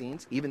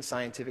magazines, even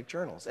scientific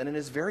journals. And in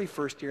his very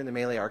first year in the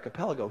Malay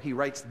Archipelago, he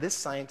writes this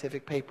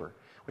scientific paper,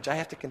 which I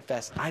have to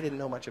confess I didn't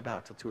know much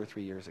about till 2 or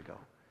 3 years ago.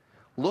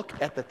 Look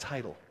at the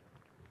title.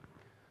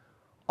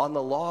 on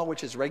the law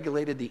which has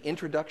regulated the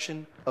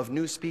introduction of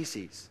new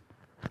species.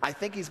 I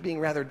think he's being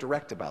rather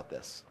direct about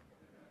this.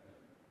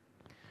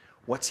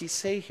 What's he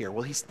say here?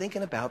 Well, he's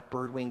thinking about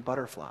bird-winged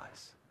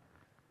butterflies,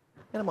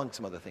 and among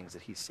some other things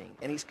that he's seeing.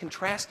 And he's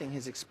contrasting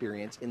his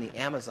experience in the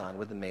Amazon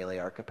with the Malay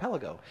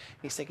Archipelago.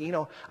 He's thinking,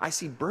 I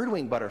see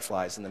bird-winged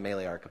butterflies in the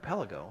Malay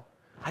Archipelago.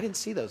 I didn't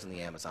see those in the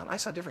Amazon. I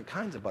saw different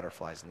kinds of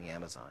butterflies in the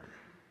Amazon.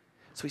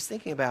 So he's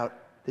thinking about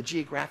the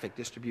geographic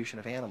distribution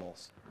of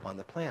animals on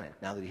the planet,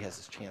 now that he has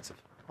this chance of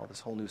this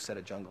whole new set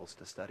of jungles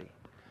to study.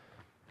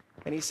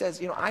 And he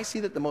says, I see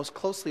that the most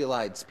closely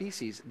allied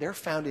species, they're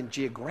found in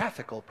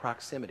geographical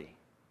proximity.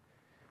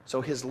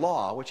 So his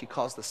law, which he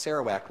calls the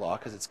Sarawak Law,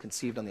 because it's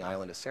conceived on the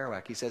island of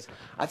Sarawak, he says,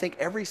 I think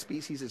every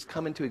species has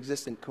come into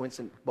existence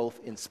coincident both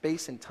in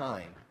space and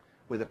time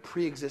with a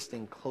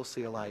pre-existing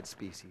closely allied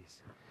species.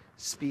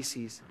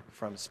 Species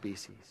from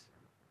species.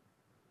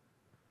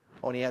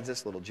 Oh, and he adds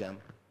this little gem.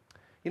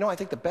 I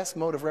think the best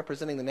mode of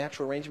representing the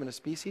natural arrangement of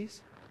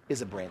species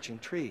is a branching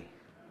tree.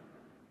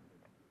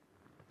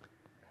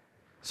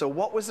 So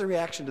what was the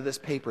reaction to this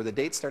paper? The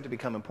dates start to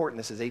become important.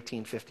 This is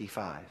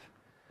 1855.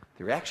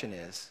 The reaction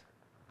is,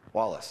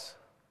 Wallace,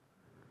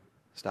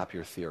 stop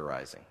your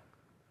theorizing.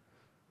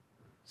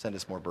 Send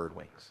us more bird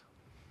wings.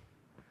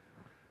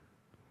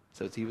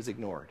 So he was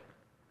ignored.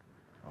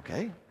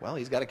 Okay, well,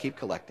 he's got to keep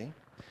collecting.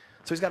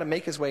 So he's got to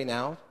make his way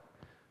now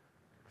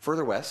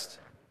further west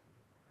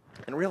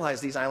and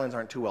realize these islands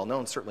aren't too well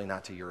known, certainly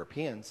not to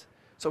Europeans.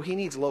 So he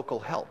needs local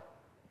help.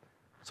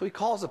 So he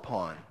calls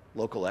upon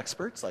local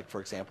experts, like,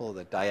 for example,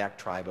 the Dayak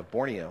tribe of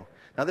Borneo.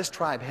 Now, this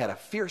tribe had a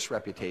fierce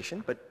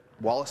reputation, but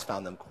Wallace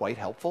found them quite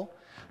helpful.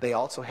 They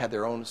also had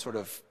their own sort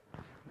of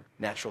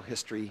natural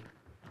history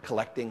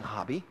collecting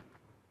hobby.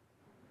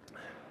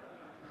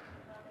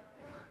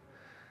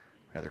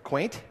 Rather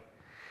quaint.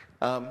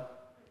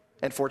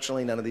 And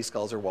fortunately, none of these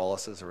skulls are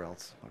Wallace's, or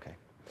else,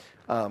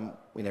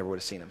 we never would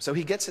have seen them. So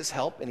he gets his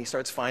help, and he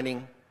starts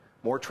finding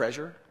more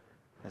treasure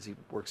as he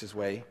works his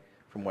way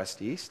from west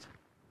to east.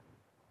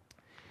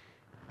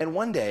 And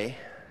one day,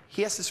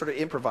 he has to sort of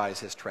improvise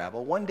his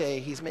travel. One day,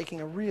 he's making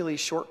a really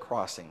short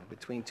crossing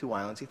between two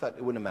islands. He thought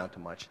it wouldn't amount to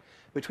much.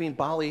 Between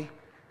Bali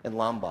and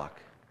Lombok.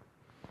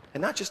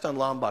 And not just on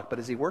Lombok, but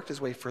as he worked his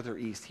way further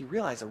east, he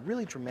realized a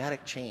really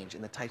dramatic change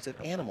in the types of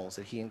animals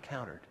that he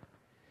encountered.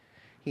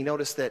 He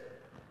noticed that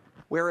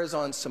whereas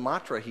on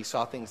Sumatra he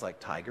saw things like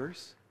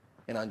tigers,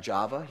 and on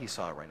Java he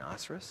saw a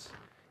rhinoceros,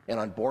 and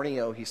on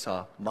Borneo he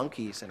saw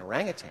monkeys and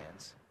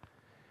orangutans,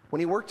 when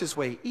he worked his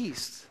way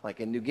east, like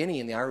in New Guinea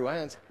and the Aru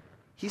Islands,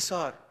 he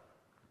saw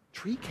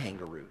tree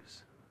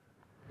kangaroos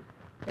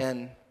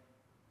and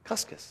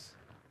cuscus,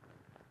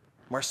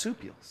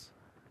 marsupials.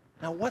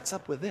 Now, what's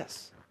up with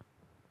this?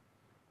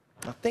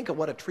 Now, think of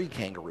what a tree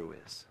kangaroo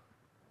is.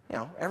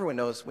 Everyone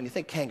knows when you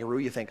think kangaroo,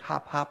 you think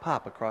hop, hop,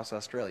 hop across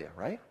Australia,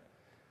 right?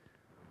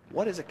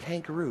 What is a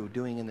kangaroo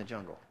doing in the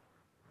jungle,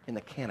 in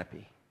the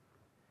canopy?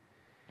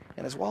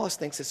 And as Wallace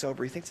thinks this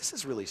over, he thinks this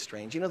is really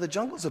strange. The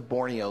jungles of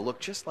Borneo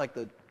look just like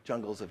the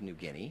jungles of New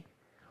Guinea.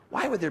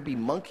 Why would there be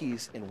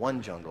monkeys in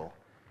one jungle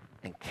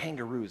and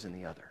kangaroos in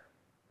the other?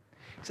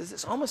 He says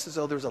it's almost as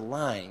though there's a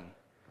line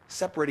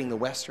separating the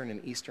western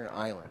and eastern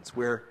islands,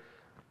 where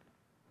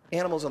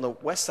animals on the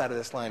west side of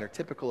this line are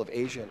typical of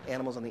Asia, and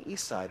animals on the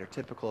east side are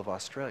typical of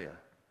Australia.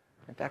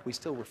 In fact, we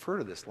still refer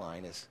to this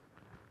line as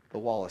the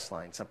Wallace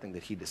line, something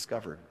that he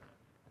discovered.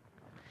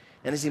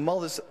 And as he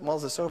mulls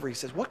this over, he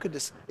says, what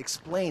could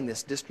explain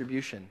this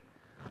distribution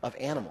of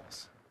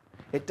animals?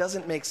 It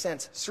doesn't make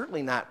sense,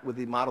 certainly not with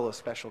the model of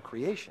special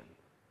creation.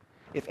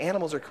 If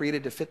animals are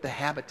created to fit the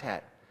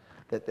habitat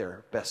that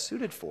they're best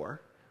suited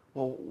for,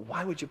 well,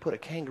 why would you put a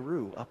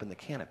kangaroo up in the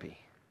canopy?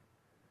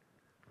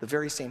 The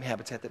very same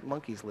habitat that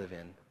monkeys live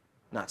in,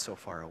 not so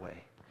far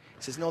away.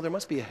 He says, no, there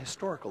must be a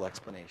historical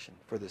explanation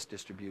for this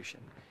distribution.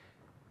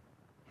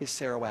 His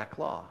Sarawak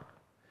Law,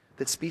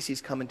 that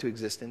species come into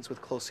existence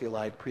with closely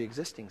allied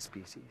pre-existing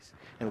species.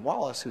 And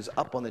Wallace, who's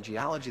up on the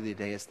geology of the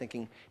day, is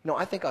thinking,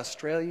 I think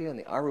Australia and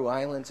the Aru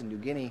Islands and New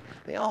Guinea,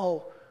 they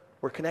all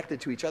were connected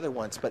to each other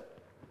once, but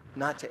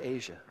not to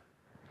Asia.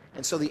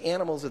 And so the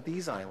animals of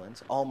these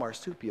islands, all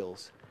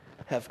marsupials,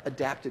 have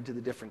adapted to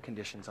the different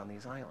conditions on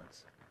these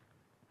islands.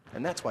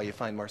 And that's why you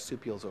find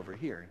marsupials over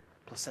here,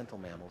 placental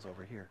mammals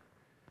over here.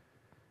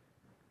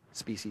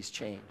 Species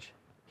change.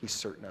 He's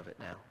certain of it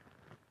now.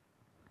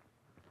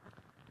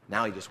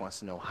 Now he just wants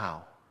to know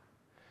how.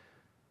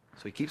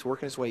 So he keeps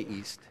working his way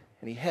east,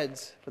 and he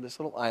heads for this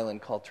little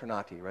island called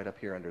Ternate, right up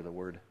here under the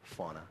word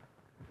fauna.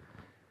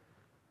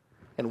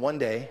 And one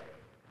day,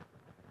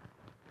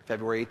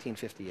 February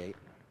 1858,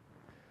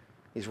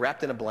 he's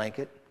wrapped in a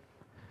blanket,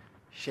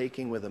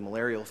 shaking with a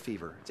malarial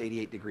fever. It's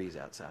 88 degrees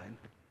outside.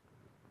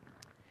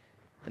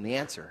 And the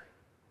answer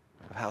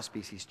of how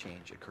species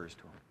change occurs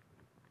to him.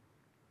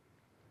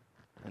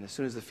 And as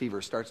soon as the fever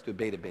starts to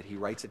abate a bit, he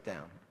writes it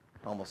down,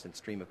 almost in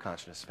stream of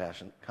consciousness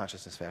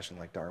fashion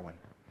like Darwin.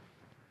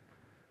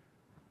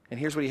 And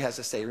here's what he has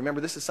to say.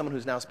 Remember, this is someone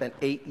who's now spent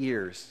 8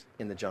 years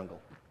in the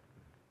jungle.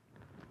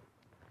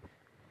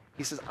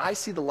 He says, I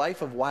see the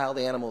life of wild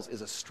animals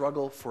as a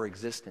struggle for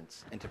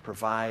existence and to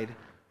provide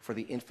for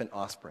the infant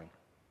offspring.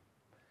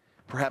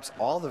 Perhaps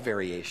all the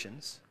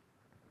variations,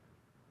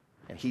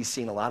 and he's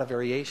seen a lot of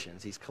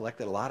variations, he's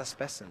collected a lot of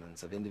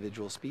specimens of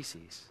individual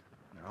species,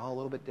 and they're all a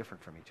little bit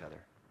different from each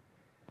other.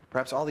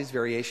 Perhaps all these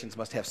variations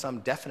must have some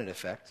definite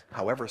effect,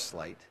 however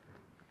slight,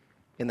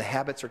 in the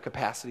habits or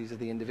capacities of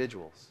the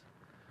individuals.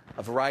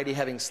 A variety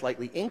having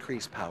slightly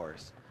increased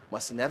powers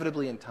must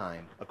inevitably in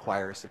time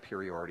acquire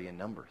superiority in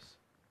numbers.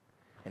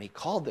 And he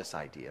called this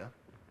idea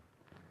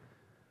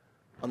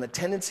on the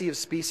tendency of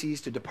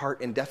species to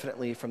depart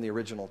indefinitely from the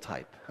original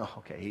type. Oh,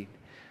 okay.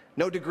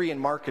 No degree in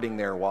marketing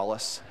there,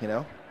 Wallace, you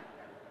know.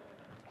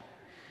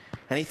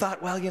 And he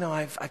thought, well, you know,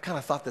 I've kind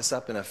of thought this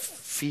up in a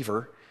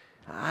fever.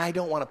 I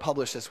don't want to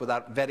publish this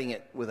without vetting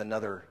it with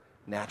another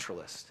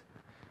naturalist.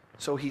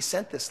 So he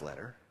sent this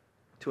letter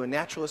to a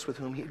naturalist with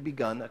whom he'd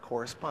begun a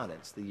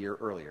correspondence the year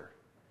earlier.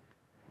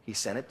 He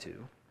sent it to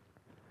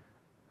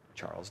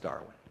Charles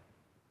Darwin,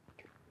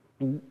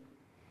 who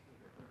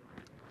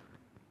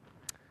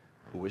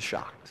was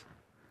shocked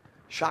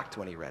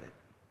when he read it.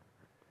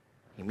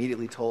 He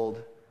immediately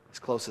told his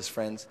closest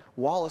friends,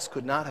 Wallace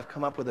could not have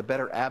come up with a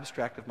better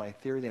abstract of my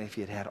theory than if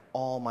he had had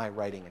all my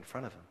writing in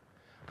front of him.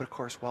 But of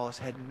course, Wallace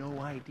had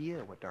no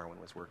idea what Darwin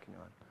was working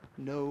on.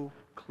 No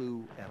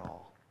clue at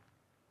all.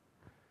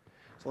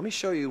 So let me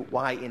show you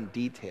why in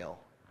detail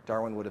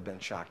Darwin would have been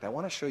shocked. I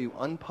want to show you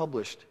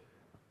unpublished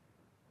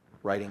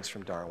writings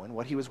from Darwin,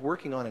 what he was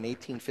working on in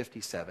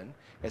 1857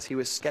 as he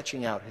was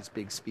sketching out his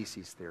big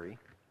species theory.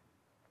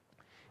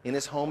 In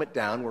his home at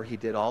Down, where he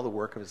did all the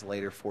work of his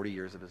later 40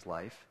 years of his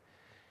life,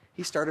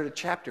 he started a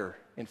chapter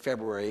in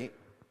February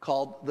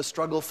called The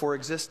Struggle for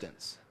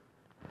Existence,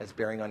 as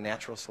bearing on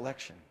natural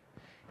selection.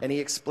 And he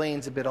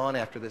explains a bit on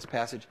after this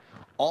passage,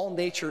 all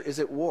nature is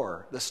at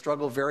war. The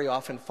struggle very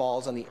often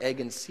falls on the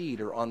egg and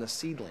seed or on the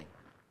seedling.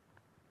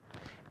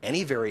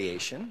 Any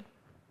variation,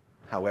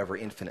 however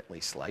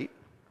infinitely slight,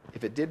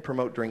 if it did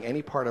promote during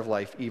any part of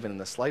life, even in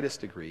the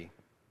slightest degree,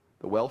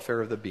 the welfare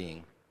of the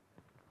being,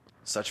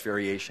 such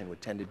variation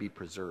would tend to be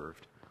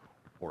preserved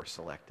or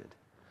selected.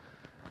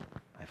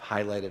 I've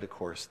highlighted, of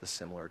course, the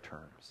similar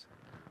terms.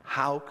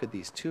 How could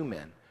these two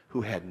men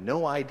who had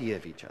no idea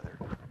of each other,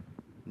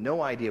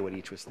 no idea what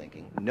each was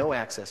thinking, no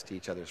access to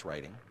each other's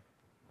writing,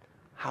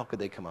 how could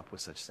they come up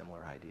with such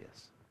similar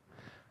ideas?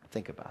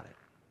 Think about it.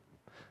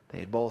 They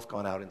had both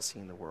gone out and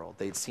seen the world.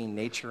 They'd seen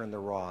nature in the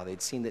raw.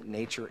 They'd seen that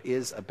nature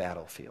is a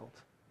battlefield.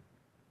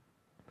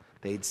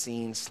 They'd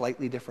seen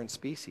slightly different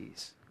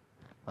species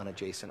on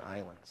adjacent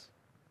islands.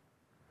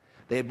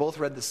 They had both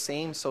read the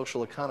same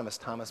social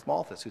economist, Thomas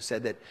Malthus, who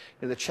said that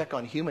the check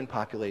on human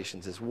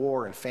populations is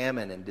war and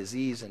famine and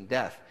disease and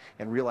death,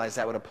 and realized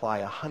that would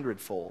apply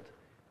 100-fold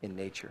in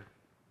nature.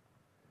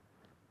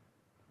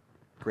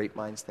 Great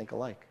minds think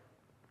alike.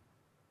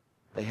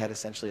 They had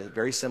essentially a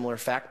very similar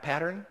fact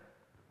pattern,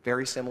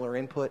 very similar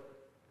input,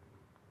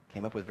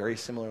 came up with very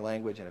similar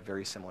language and a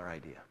very similar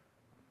idea.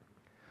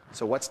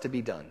 So what's to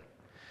be done?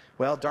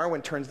 Well,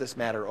 Darwin turns this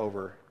matter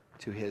over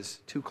to his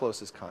two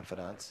closest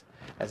confidants,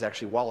 as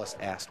actually Wallace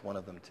asked one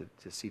of them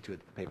to see to it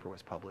that the paper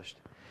was published.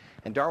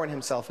 And Darwin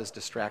himself is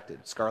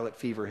distracted. Scarlet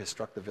fever has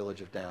struck the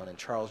village of Down, and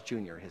Charles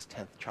Jr., his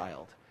 10th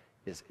child,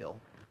 is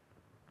ill.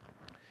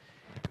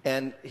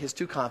 And his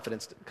two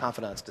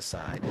confidants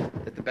decide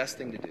that the best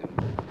thing to do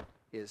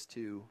is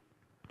to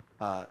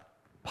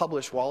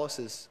publish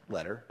Wallace's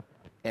letter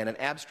and an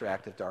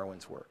abstract of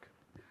Darwin's work.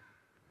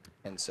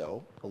 And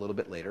so, a little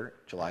bit later,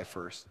 July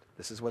 1st,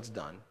 this is what's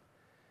done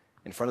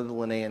in front of the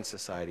Linnaean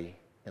Society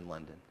in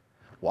London.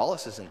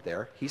 Wallace isn't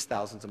there. He's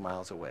thousands of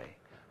miles away.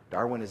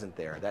 Darwin isn't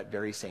there. That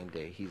very same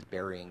day, he's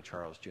burying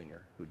Charles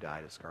Jr., who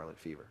died of scarlet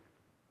fever.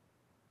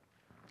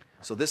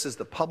 So this is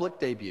the public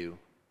debut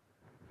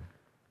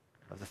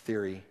of the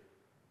theory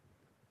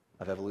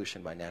of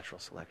evolution by natural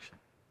selection.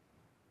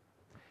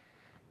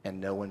 And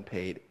no one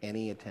paid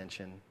any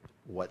attention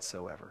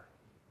whatsoever.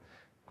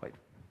 Quite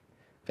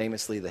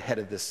famously, the head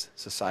of this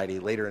society,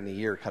 later in the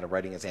year, kind of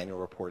writing his annual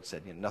report,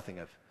 said, nothing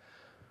of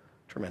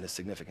tremendous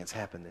significance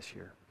happened this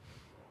year.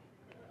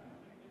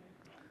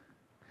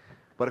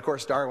 But of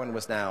course, Darwin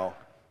was now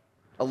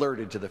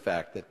alerted to the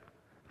fact that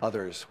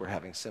others were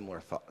having similar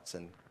thoughts,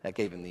 and that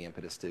gave him the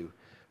impetus to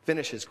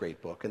finish his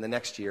great book. And the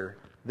next year,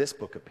 this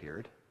book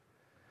appeared,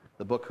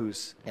 the book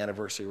whose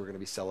anniversary we're going to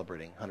be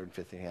celebrating,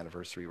 150th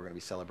anniversary we're going to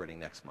be celebrating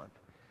next month.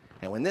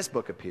 And when this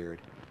book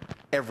appeared,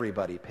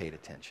 everybody paid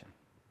attention.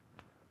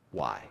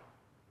 Why?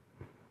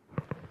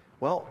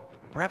 Well,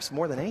 perhaps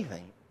more than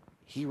anything,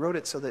 he wrote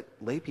it so that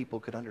lay people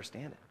could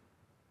understand it.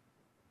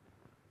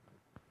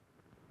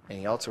 And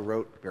he also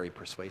wrote very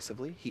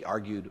persuasively. He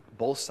argued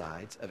both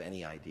sides of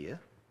any idea.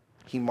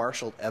 He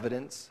marshaled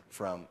evidence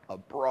from a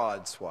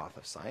broad swath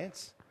of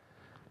science.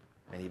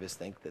 Many of us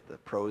think that the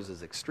prose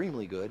is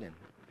extremely good and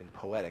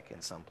poetic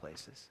in some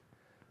places.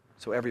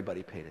 So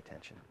everybody paid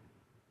attention.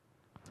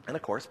 And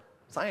of course,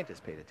 scientists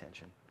paid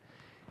attention.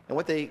 And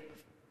what they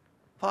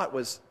thought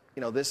was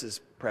this is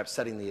perhaps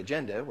setting the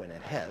agenda, when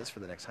it has for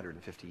the next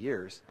 150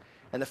 years.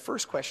 And the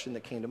first question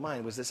that came to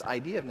mind was this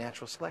idea of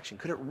natural selection.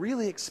 Could it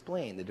really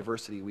explain the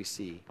diversity we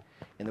see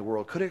in the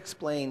world? Could it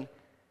explain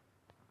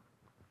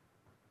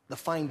the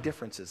fine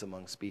differences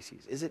among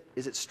species? Is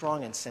it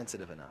strong and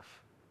sensitive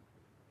enough?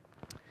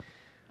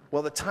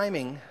 Well, the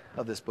timing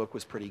of this book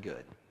was pretty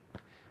good.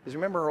 Because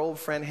remember our old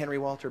friend Henry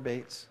Walter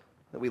Bates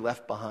that we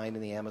left behind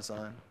in the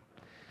Amazon?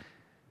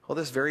 Well,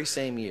 this very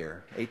same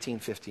year,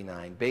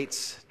 1859,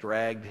 Bates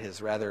dragged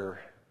his rather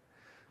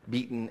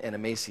beaten and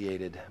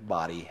emaciated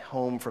body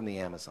home from the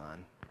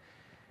Amazon.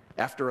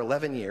 After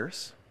 11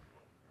 years,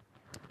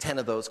 10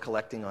 of those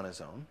collecting on his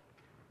own,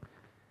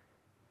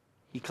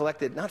 he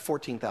collected not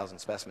 14,000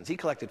 specimens, he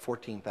collected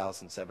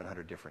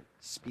 14,700 different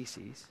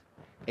species,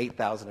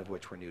 8,000 of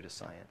which were new to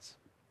science.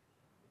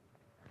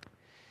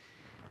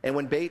 And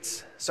when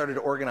Bates started to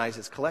organize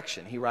his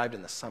collection, he arrived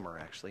in the summer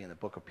actually, and the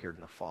book appeared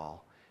in the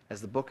fall.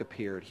 As the book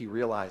appeared, he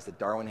realized that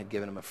Darwin had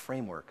given him a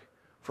framework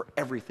for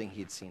everything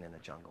he'd seen in the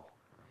jungle.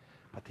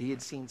 But he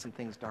had seen some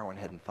things Darwin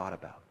hadn't thought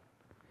about.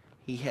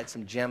 He had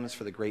some gems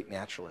for the great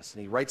naturalists.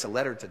 And he writes a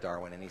letter to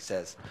Darwin and he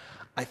says,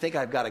 I think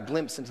I've got a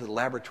glimpse into the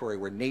laboratory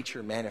where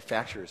nature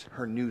manufactures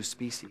her new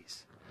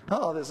species.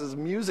 Oh, this is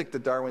music to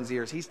Darwin's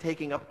ears. He's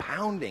taking a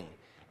pounding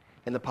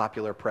in the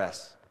popular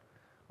press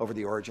over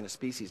the origin of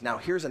species. Now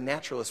here's a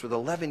naturalist with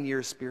 11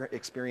 years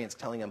experience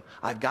telling him,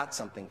 I've got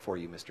something for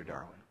you, Mr.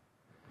 Darwin.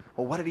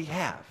 Well, what did he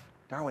have?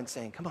 Darwin's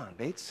saying, come on,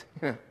 Bates,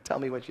 tell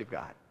me what you've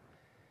got.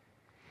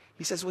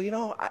 He says,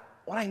 well,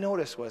 what I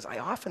noticed was I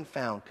often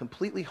found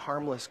completely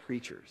harmless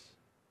creatures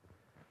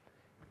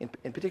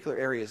in particular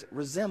areas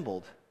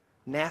resembled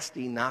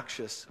nasty,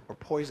 noxious, or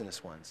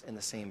poisonous ones in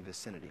the same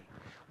vicinity.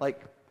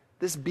 Like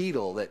this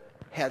beetle that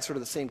had sort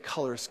of the same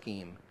color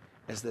scheme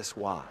as this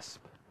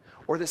wasp.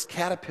 Or this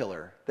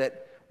caterpillar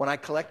that when I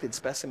collected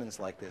specimens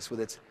like this,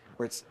 where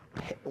its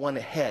one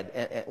head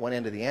at one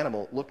end of the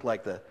animal looked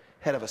like the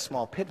head of a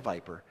small pit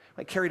viper,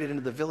 I carried it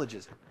into the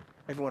villages.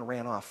 Everyone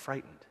ran off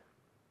frightened.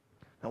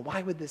 Now,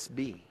 why would this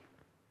be?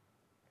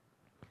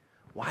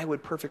 Why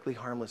would perfectly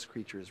harmless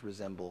creatures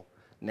resemble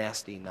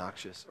nasty,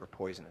 noxious, or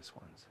poisonous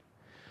ones?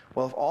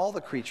 Well, of all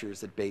the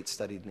creatures that Bates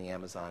studied in the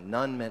Amazon,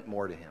 none meant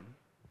more to him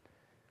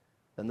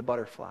than the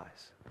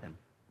butterflies. And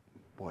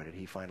boy, did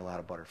he find a lot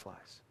of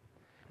butterflies.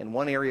 In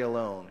one area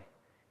alone,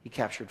 he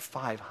captured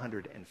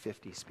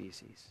 550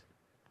 species.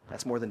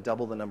 That's more than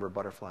double the number of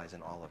butterflies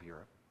in all of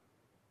Europe.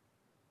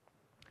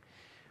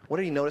 What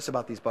did he notice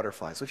about these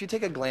butterflies? So if you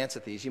take a glance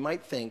at these, you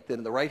might think that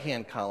in the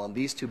right-hand column,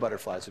 these two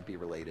butterflies would be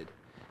related.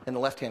 In the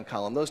left-hand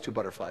column, those two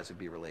butterflies would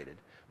be related.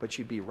 But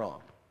you'd be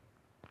wrong.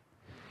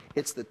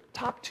 It's the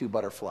top two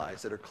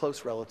butterflies that are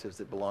close relatives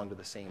that belong to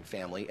the same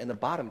family, and the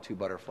bottom two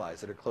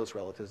butterflies that are close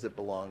relatives that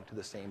belong to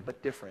the same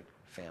but different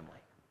family.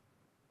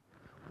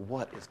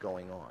 What is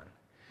going on?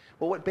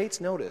 Well, what Bates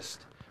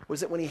noticed was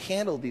that when he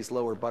handled these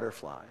lower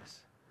butterflies,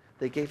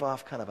 they gave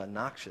off kind of a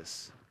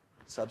noxious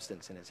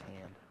substance in his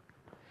hand.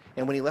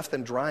 And when he left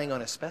them drying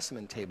on a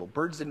specimen table,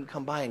 birds didn't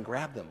come by and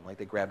grab them like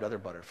they grabbed other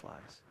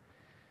butterflies.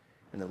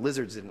 And the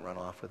lizards didn't run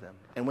off with them.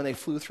 And when they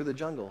flew through the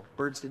jungle,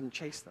 birds didn't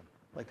chase them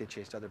like they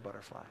chased other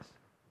butterflies.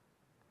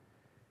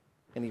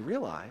 And he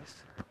realized,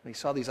 when he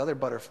saw these other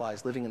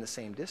butterflies living in the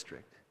same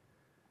district,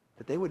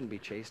 that they wouldn't be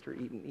chased or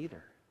eaten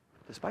either,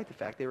 despite the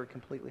fact they were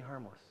completely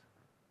harmless.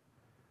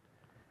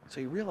 So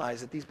he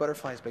realized that these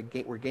butterflies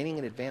were gaining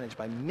an advantage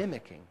by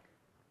mimicking,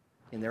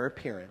 in their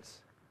appearance,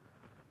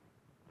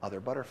 other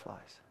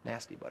butterflies,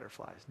 nasty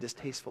butterflies,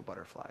 distasteful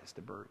butterflies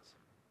to birds.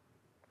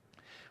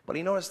 But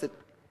he noticed that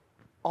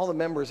all the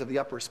members of the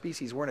upper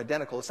species weren't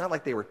identical. It's not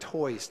like they were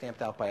toys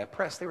stamped out by a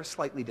press. They were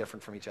slightly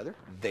different from each other.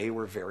 They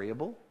were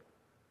variable.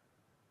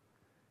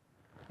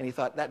 And he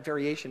thought that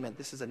variation meant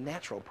this is a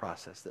natural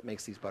process that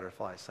makes these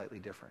butterflies slightly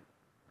different.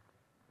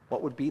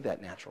 What would be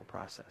that natural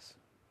process?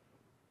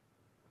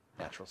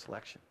 Natural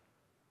selection.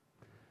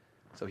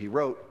 So he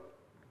wrote,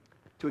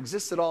 to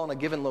exist at all in a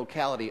given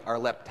locality are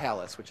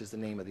leptalis, which is the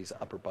name of these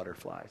upper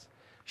butterflies.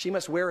 She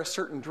must wear a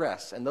certain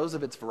dress, and those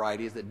of its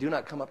varieties that do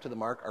not come up to the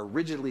mark are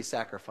rigidly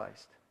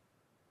sacrificed.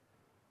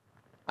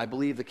 I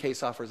believe the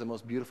case offers the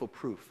most beautiful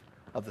proof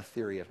of the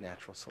theory of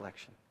natural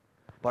selection.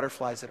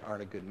 Butterflies that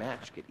aren't a good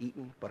match get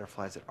eaten.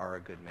 Butterflies that are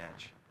a good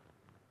match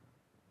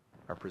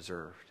are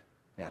preserved,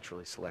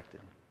 naturally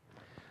selected.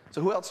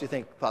 So who else do you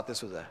think thought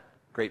this was a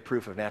great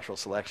proof of natural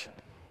selection?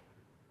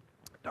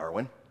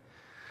 Darwin.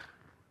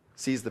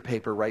 Sees the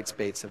paper, writes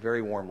Bates a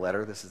very warm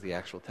letter. This is the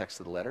actual text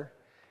of the letter.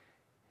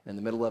 In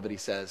the middle of it, he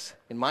says,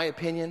 in my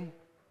opinion,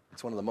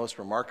 it's one of the most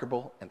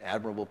remarkable and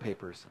admirable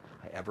papers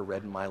I ever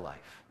read in my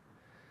life.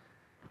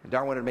 And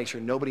Darwin wanted to make sure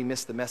nobody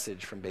missed the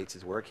message from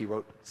Bates's work. He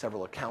wrote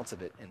several accounts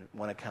of it. In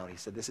one account, he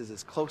said, this is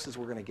as close as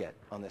we're going to get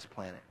on this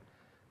planet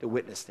to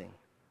witnessing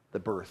the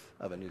birth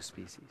of a new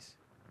species.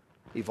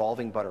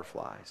 Evolving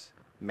butterflies,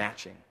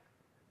 matching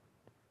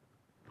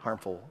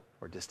harmful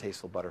or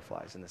distasteful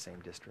butterflies in the same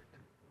district.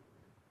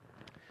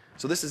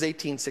 So this is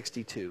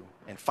 1862,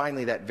 and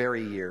finally that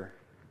very year,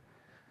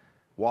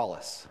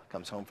 Wallace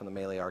comes home from the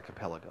Malay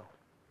Archipelago.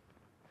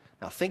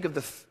 Now think of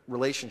the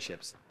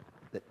relationships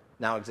that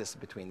now exist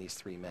between these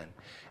three men.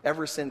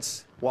 Ever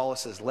since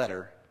Wallace's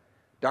letter,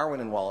 Darwin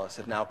and Wallace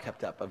have now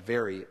kept up a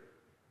very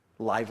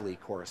lively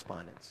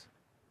correspondence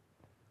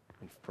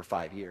for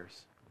 5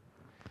 years.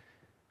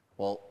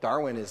 Well,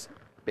 Darwin is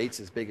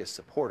Bates' biggest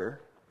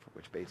supporter, for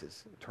which Bates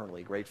is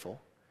eternally grateful.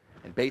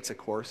 And Bates, of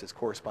course, is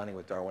corresponding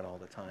with Darwin all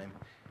the time.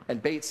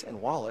 And Bates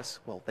and Wallace,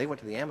 well, they went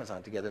to the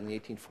Amazon together in the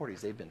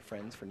 1840s. They've been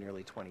friends for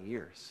nearly 20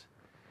 years.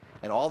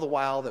 And all the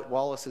while that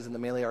Wallace is in the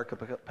Malay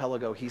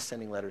Archipelago, he's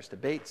sending letters to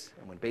Bates.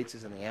 And when Bates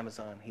is in the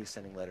Amazon, he's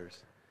sending letters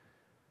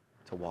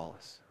to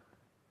Wallace.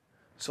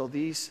 So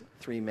these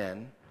three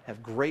men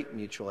have great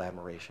mutual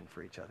admiration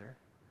for each other,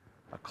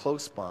 a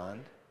close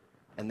bond,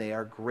 and they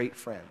are great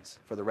friends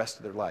for the rest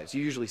of their lives.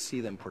 You usually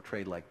see them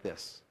portrayed like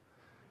this,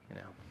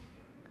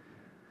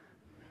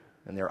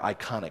 in their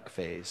iconic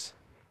phase.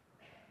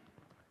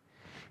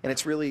 And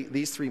it's really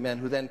these three men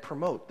who then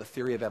promote the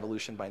theory of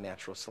evolution by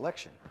natural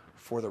selection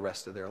for the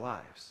rest of their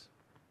lives.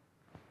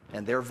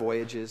 And their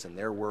voyages and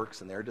their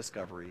works and their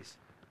discoveries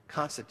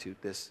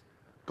constitute this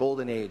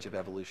golden age of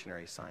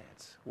evolutionary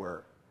science,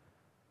 where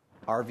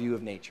our view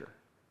of nature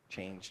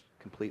changed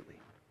completely.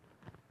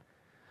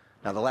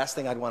 Now, the last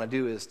thing I'd want to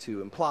do is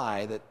to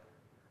imply that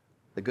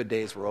the good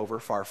days were over.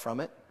 Far from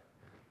it.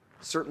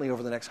 Certainly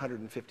over the next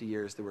 150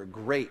 years, there were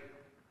great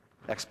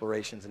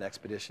explorations and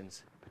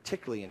expeditions,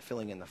 particularly in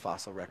filling in the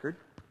fossil record.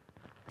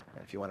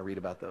 And if you want to read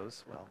about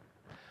those, well,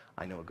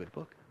 I know a good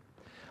book.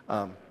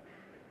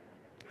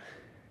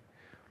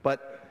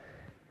 But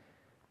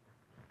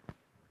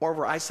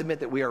moreover, I submit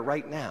that we are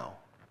right now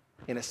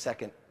in a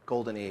second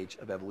golden age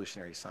of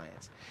evolutionary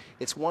science.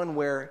 It's one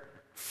where,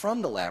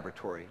 from the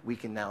laboratory, we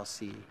can now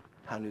see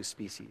how new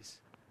species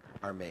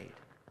are made.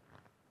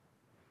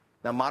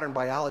 Now, modern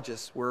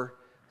biologists, we're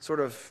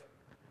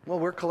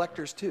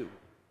collectors too.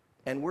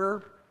 And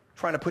we're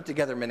trying to put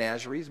together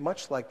menageries,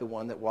 much like the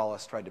one that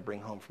Wallace tried to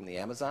bring home from the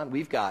Amazon.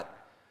 We've got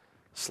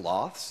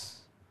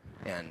sloths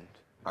and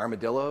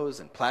armadillos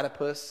and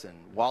platypus and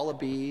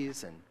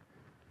wallabies and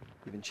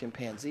even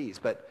chimpanzees.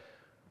 But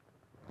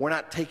we're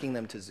not taking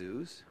them to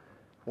zoos.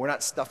 We're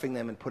not stuffing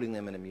them and putting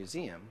them in a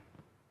museum.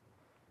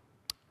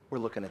 We're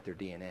looking at their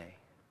DNA.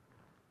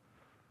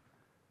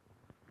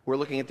 We're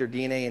looking at their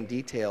DNA in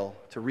detail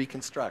to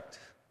reconstruct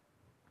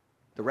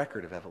the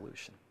record of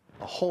evolution,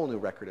 a whole new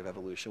record of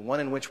evolution, one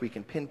in which we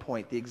can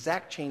pinpoint the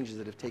exact changes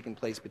that have taken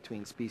place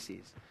between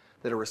species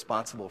that are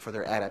responsible for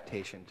their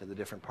adaptation to the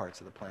different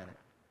parts of the planet,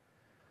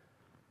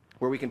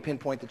 where we can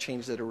pinpoint the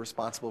changes that are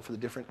responsible for the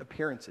different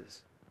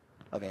appearances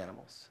of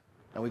animals.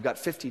 And we've got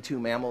 52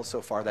 mammals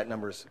so far. That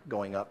number's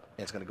going up,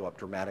 and it's going to go up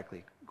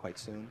dramatically quite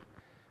soon.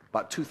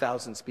 About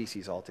 2,000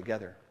 species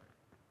altogether.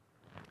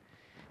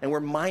 And we're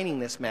mining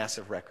this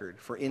massive record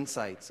for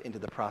insights into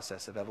the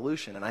process of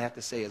evolution. And I have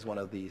to say, as one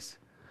of these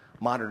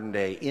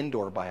modern-day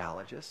indoor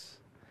biologists,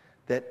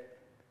 that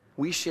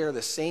we share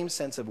the same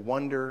sense of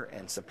wonder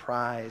and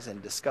surprise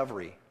and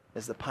discovery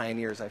as the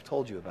pioneers I've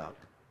told you about.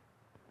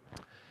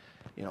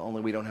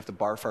 Only we don't have to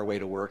barf our way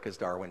to work as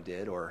Darwin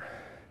did, or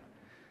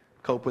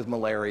cope with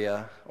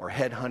malaria, or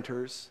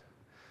headhunters.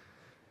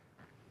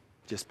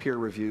 Just peer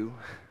review.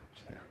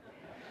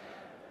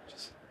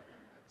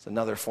 It's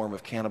another form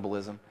of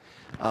cannibalism.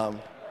 And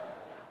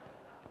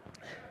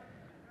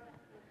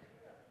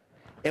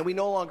we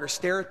no longer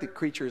stare at the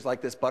creatures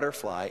like this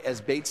butterfly,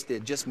 as Bates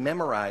did, just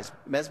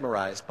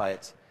mesmerized by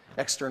its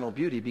external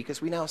beauty,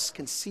 because we now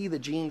can see the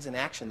genes in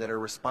action that are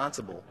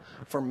responsible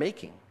for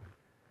making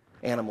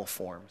animal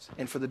forms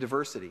and for the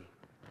diversity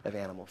of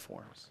animal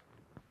forms.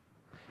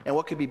 And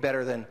what could be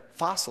better than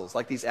fossils,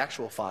 like these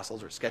actual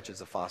fossils or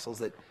sketches of fossils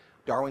that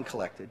Darwin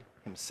collected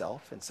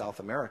himself in South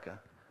America?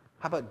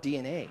 How about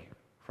DNA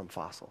from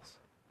fossils?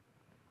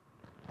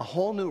 A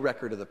whole new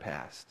record of the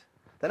past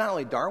that not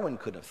only Darwin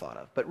couldn't have thought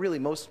of, but really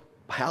most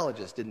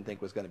biologists didn't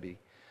think was going to be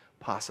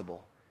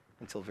possible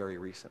until very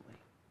recently.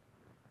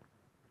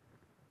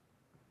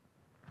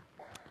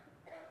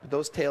 But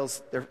those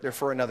tales, they're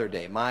for another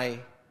day. My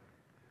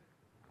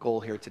goal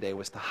here today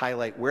was to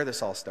highlight where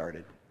this all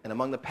started. And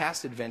among the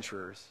past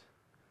adventurers,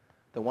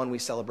 the one we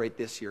celebrate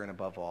this year and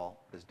above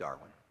all is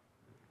Darwin.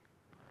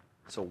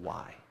 So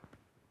why?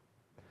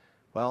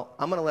 Well,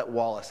 I'm going to let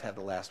Wallace have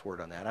the last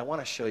word on that. I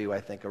want to show you, I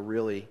think, a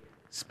really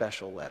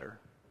special letter.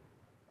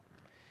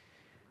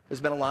 There's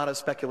been a lot of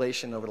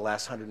speculation over the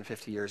last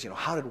 150 years.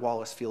 How did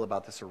Wallace feel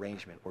about this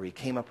arrangement where he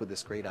came up with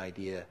this great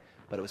idea,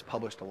 but it was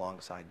published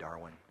alongside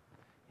Darwin?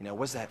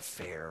 Was that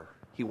fair?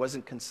 He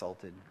wasn't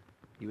consulted.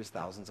 He was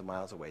thousands of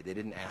miles away. They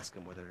didn't ask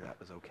him whether that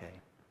was okay.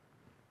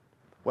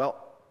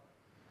 Well,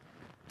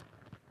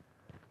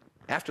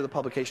 after the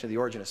publication of The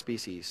Origin of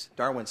Species,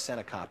 Darwin sent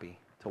a copy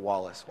to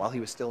Wallace while he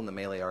was still in the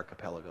Malay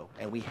Archipelago.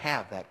 And we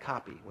have that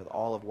copy with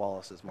all of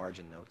Wallace's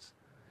margin notes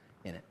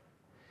in it.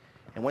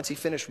 And once he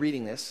finished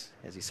reading this,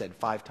 as he said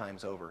 5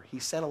 times over, he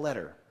sent a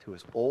letter to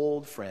his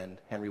old friend,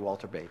 Henry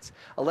Walter Bates.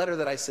 A letter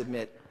that I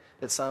submit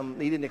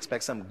He didn't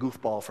expect some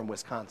goofball from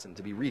Wisconsin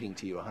to be reading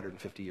to you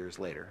 150 years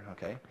later,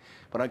 okay?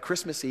 But on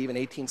Christmas Eve in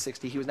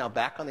 1860, he was now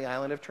back on the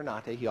island of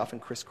Ternate. He often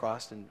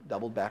crisscrossed and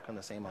doubled back on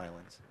the same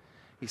islands.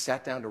 He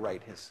sat down to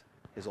write his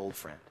old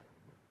friend.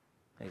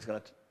 And he's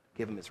going to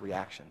give him his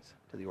reactions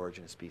to the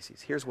origin of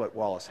species. Here's what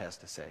Wallace has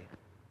to say.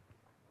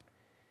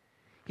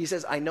 He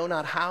says, "I know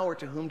not how or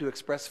to whom to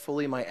express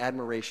fully my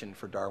admiration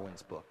for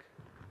Darwin's book,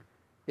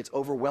 its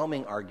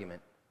overwhelming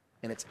argument,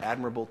 and its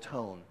admirable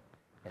tone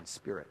and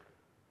spirit.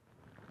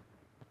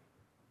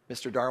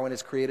 Mr. Darwin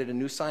has created a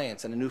new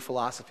science and a new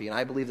philosophy, and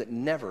I believe that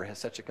never has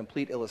such a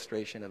complete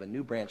illustration of a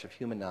new branch of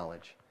human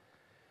knowledge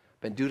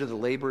been due to the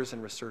labors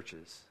and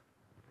researches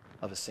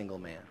of a single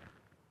man."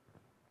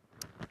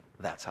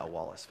 That's how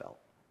Wallace felt.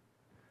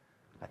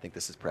 I think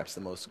this is perhaps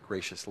the most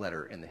gracious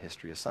letter in the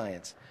history of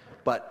science.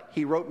 But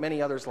he wrote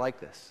many others like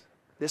this.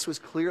 This was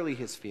clearly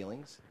his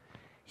feelings.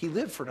 He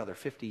lived for another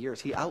 50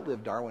 years. He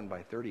outlived Darwin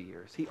by 30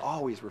 years. He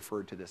always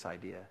referred to this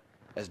idea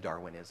as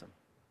Darwinism.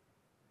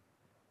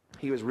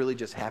 He was really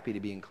just happy to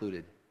be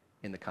included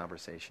in the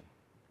conversation.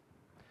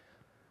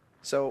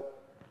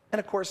 And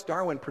of course,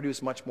 Darwin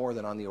produced much more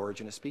than On the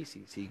Origin of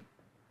Species. He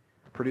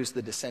produced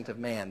The Descent of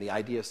Man, the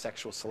idea of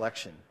sexual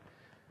selection,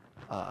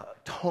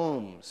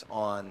 tomes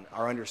on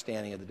our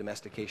understanding of the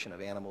domestication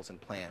of animals and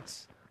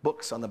plants,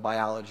 books on the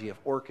biology of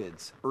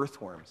orchids,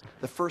 earthworms,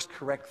 the first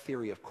correct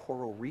theory of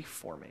coral reef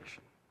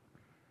formation.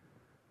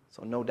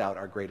 So no doubt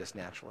our greatest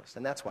naturalist,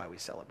 and that's why we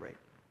celebrate.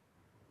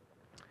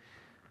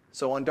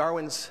 So on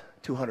Darwin's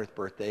 200th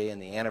birthday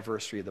and the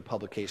anniversary of the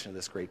publication of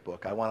this great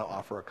book, I want to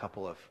offer a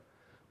couple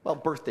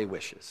of, birthday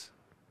wishes,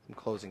 some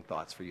closing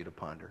thoughts for you to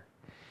ponder.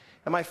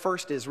 And my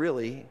first is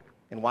really,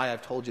 and why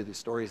I've told you these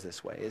stories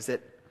this way, is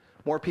that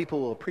more people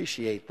will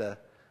appreciate the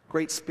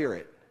great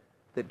spirit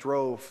that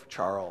drove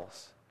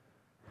Charles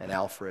and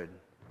Alfred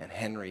and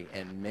Henry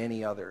and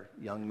many other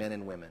young men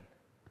and women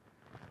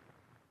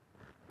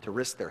to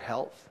risk their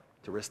health,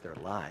 to risk their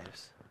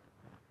lives,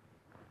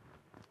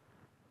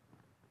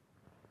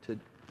 to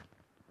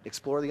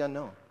explore the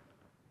unknown,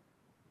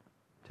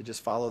 to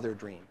just follow their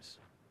dreams,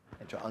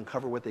 and to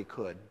uncover what they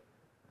could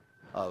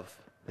of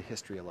the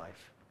history of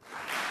life.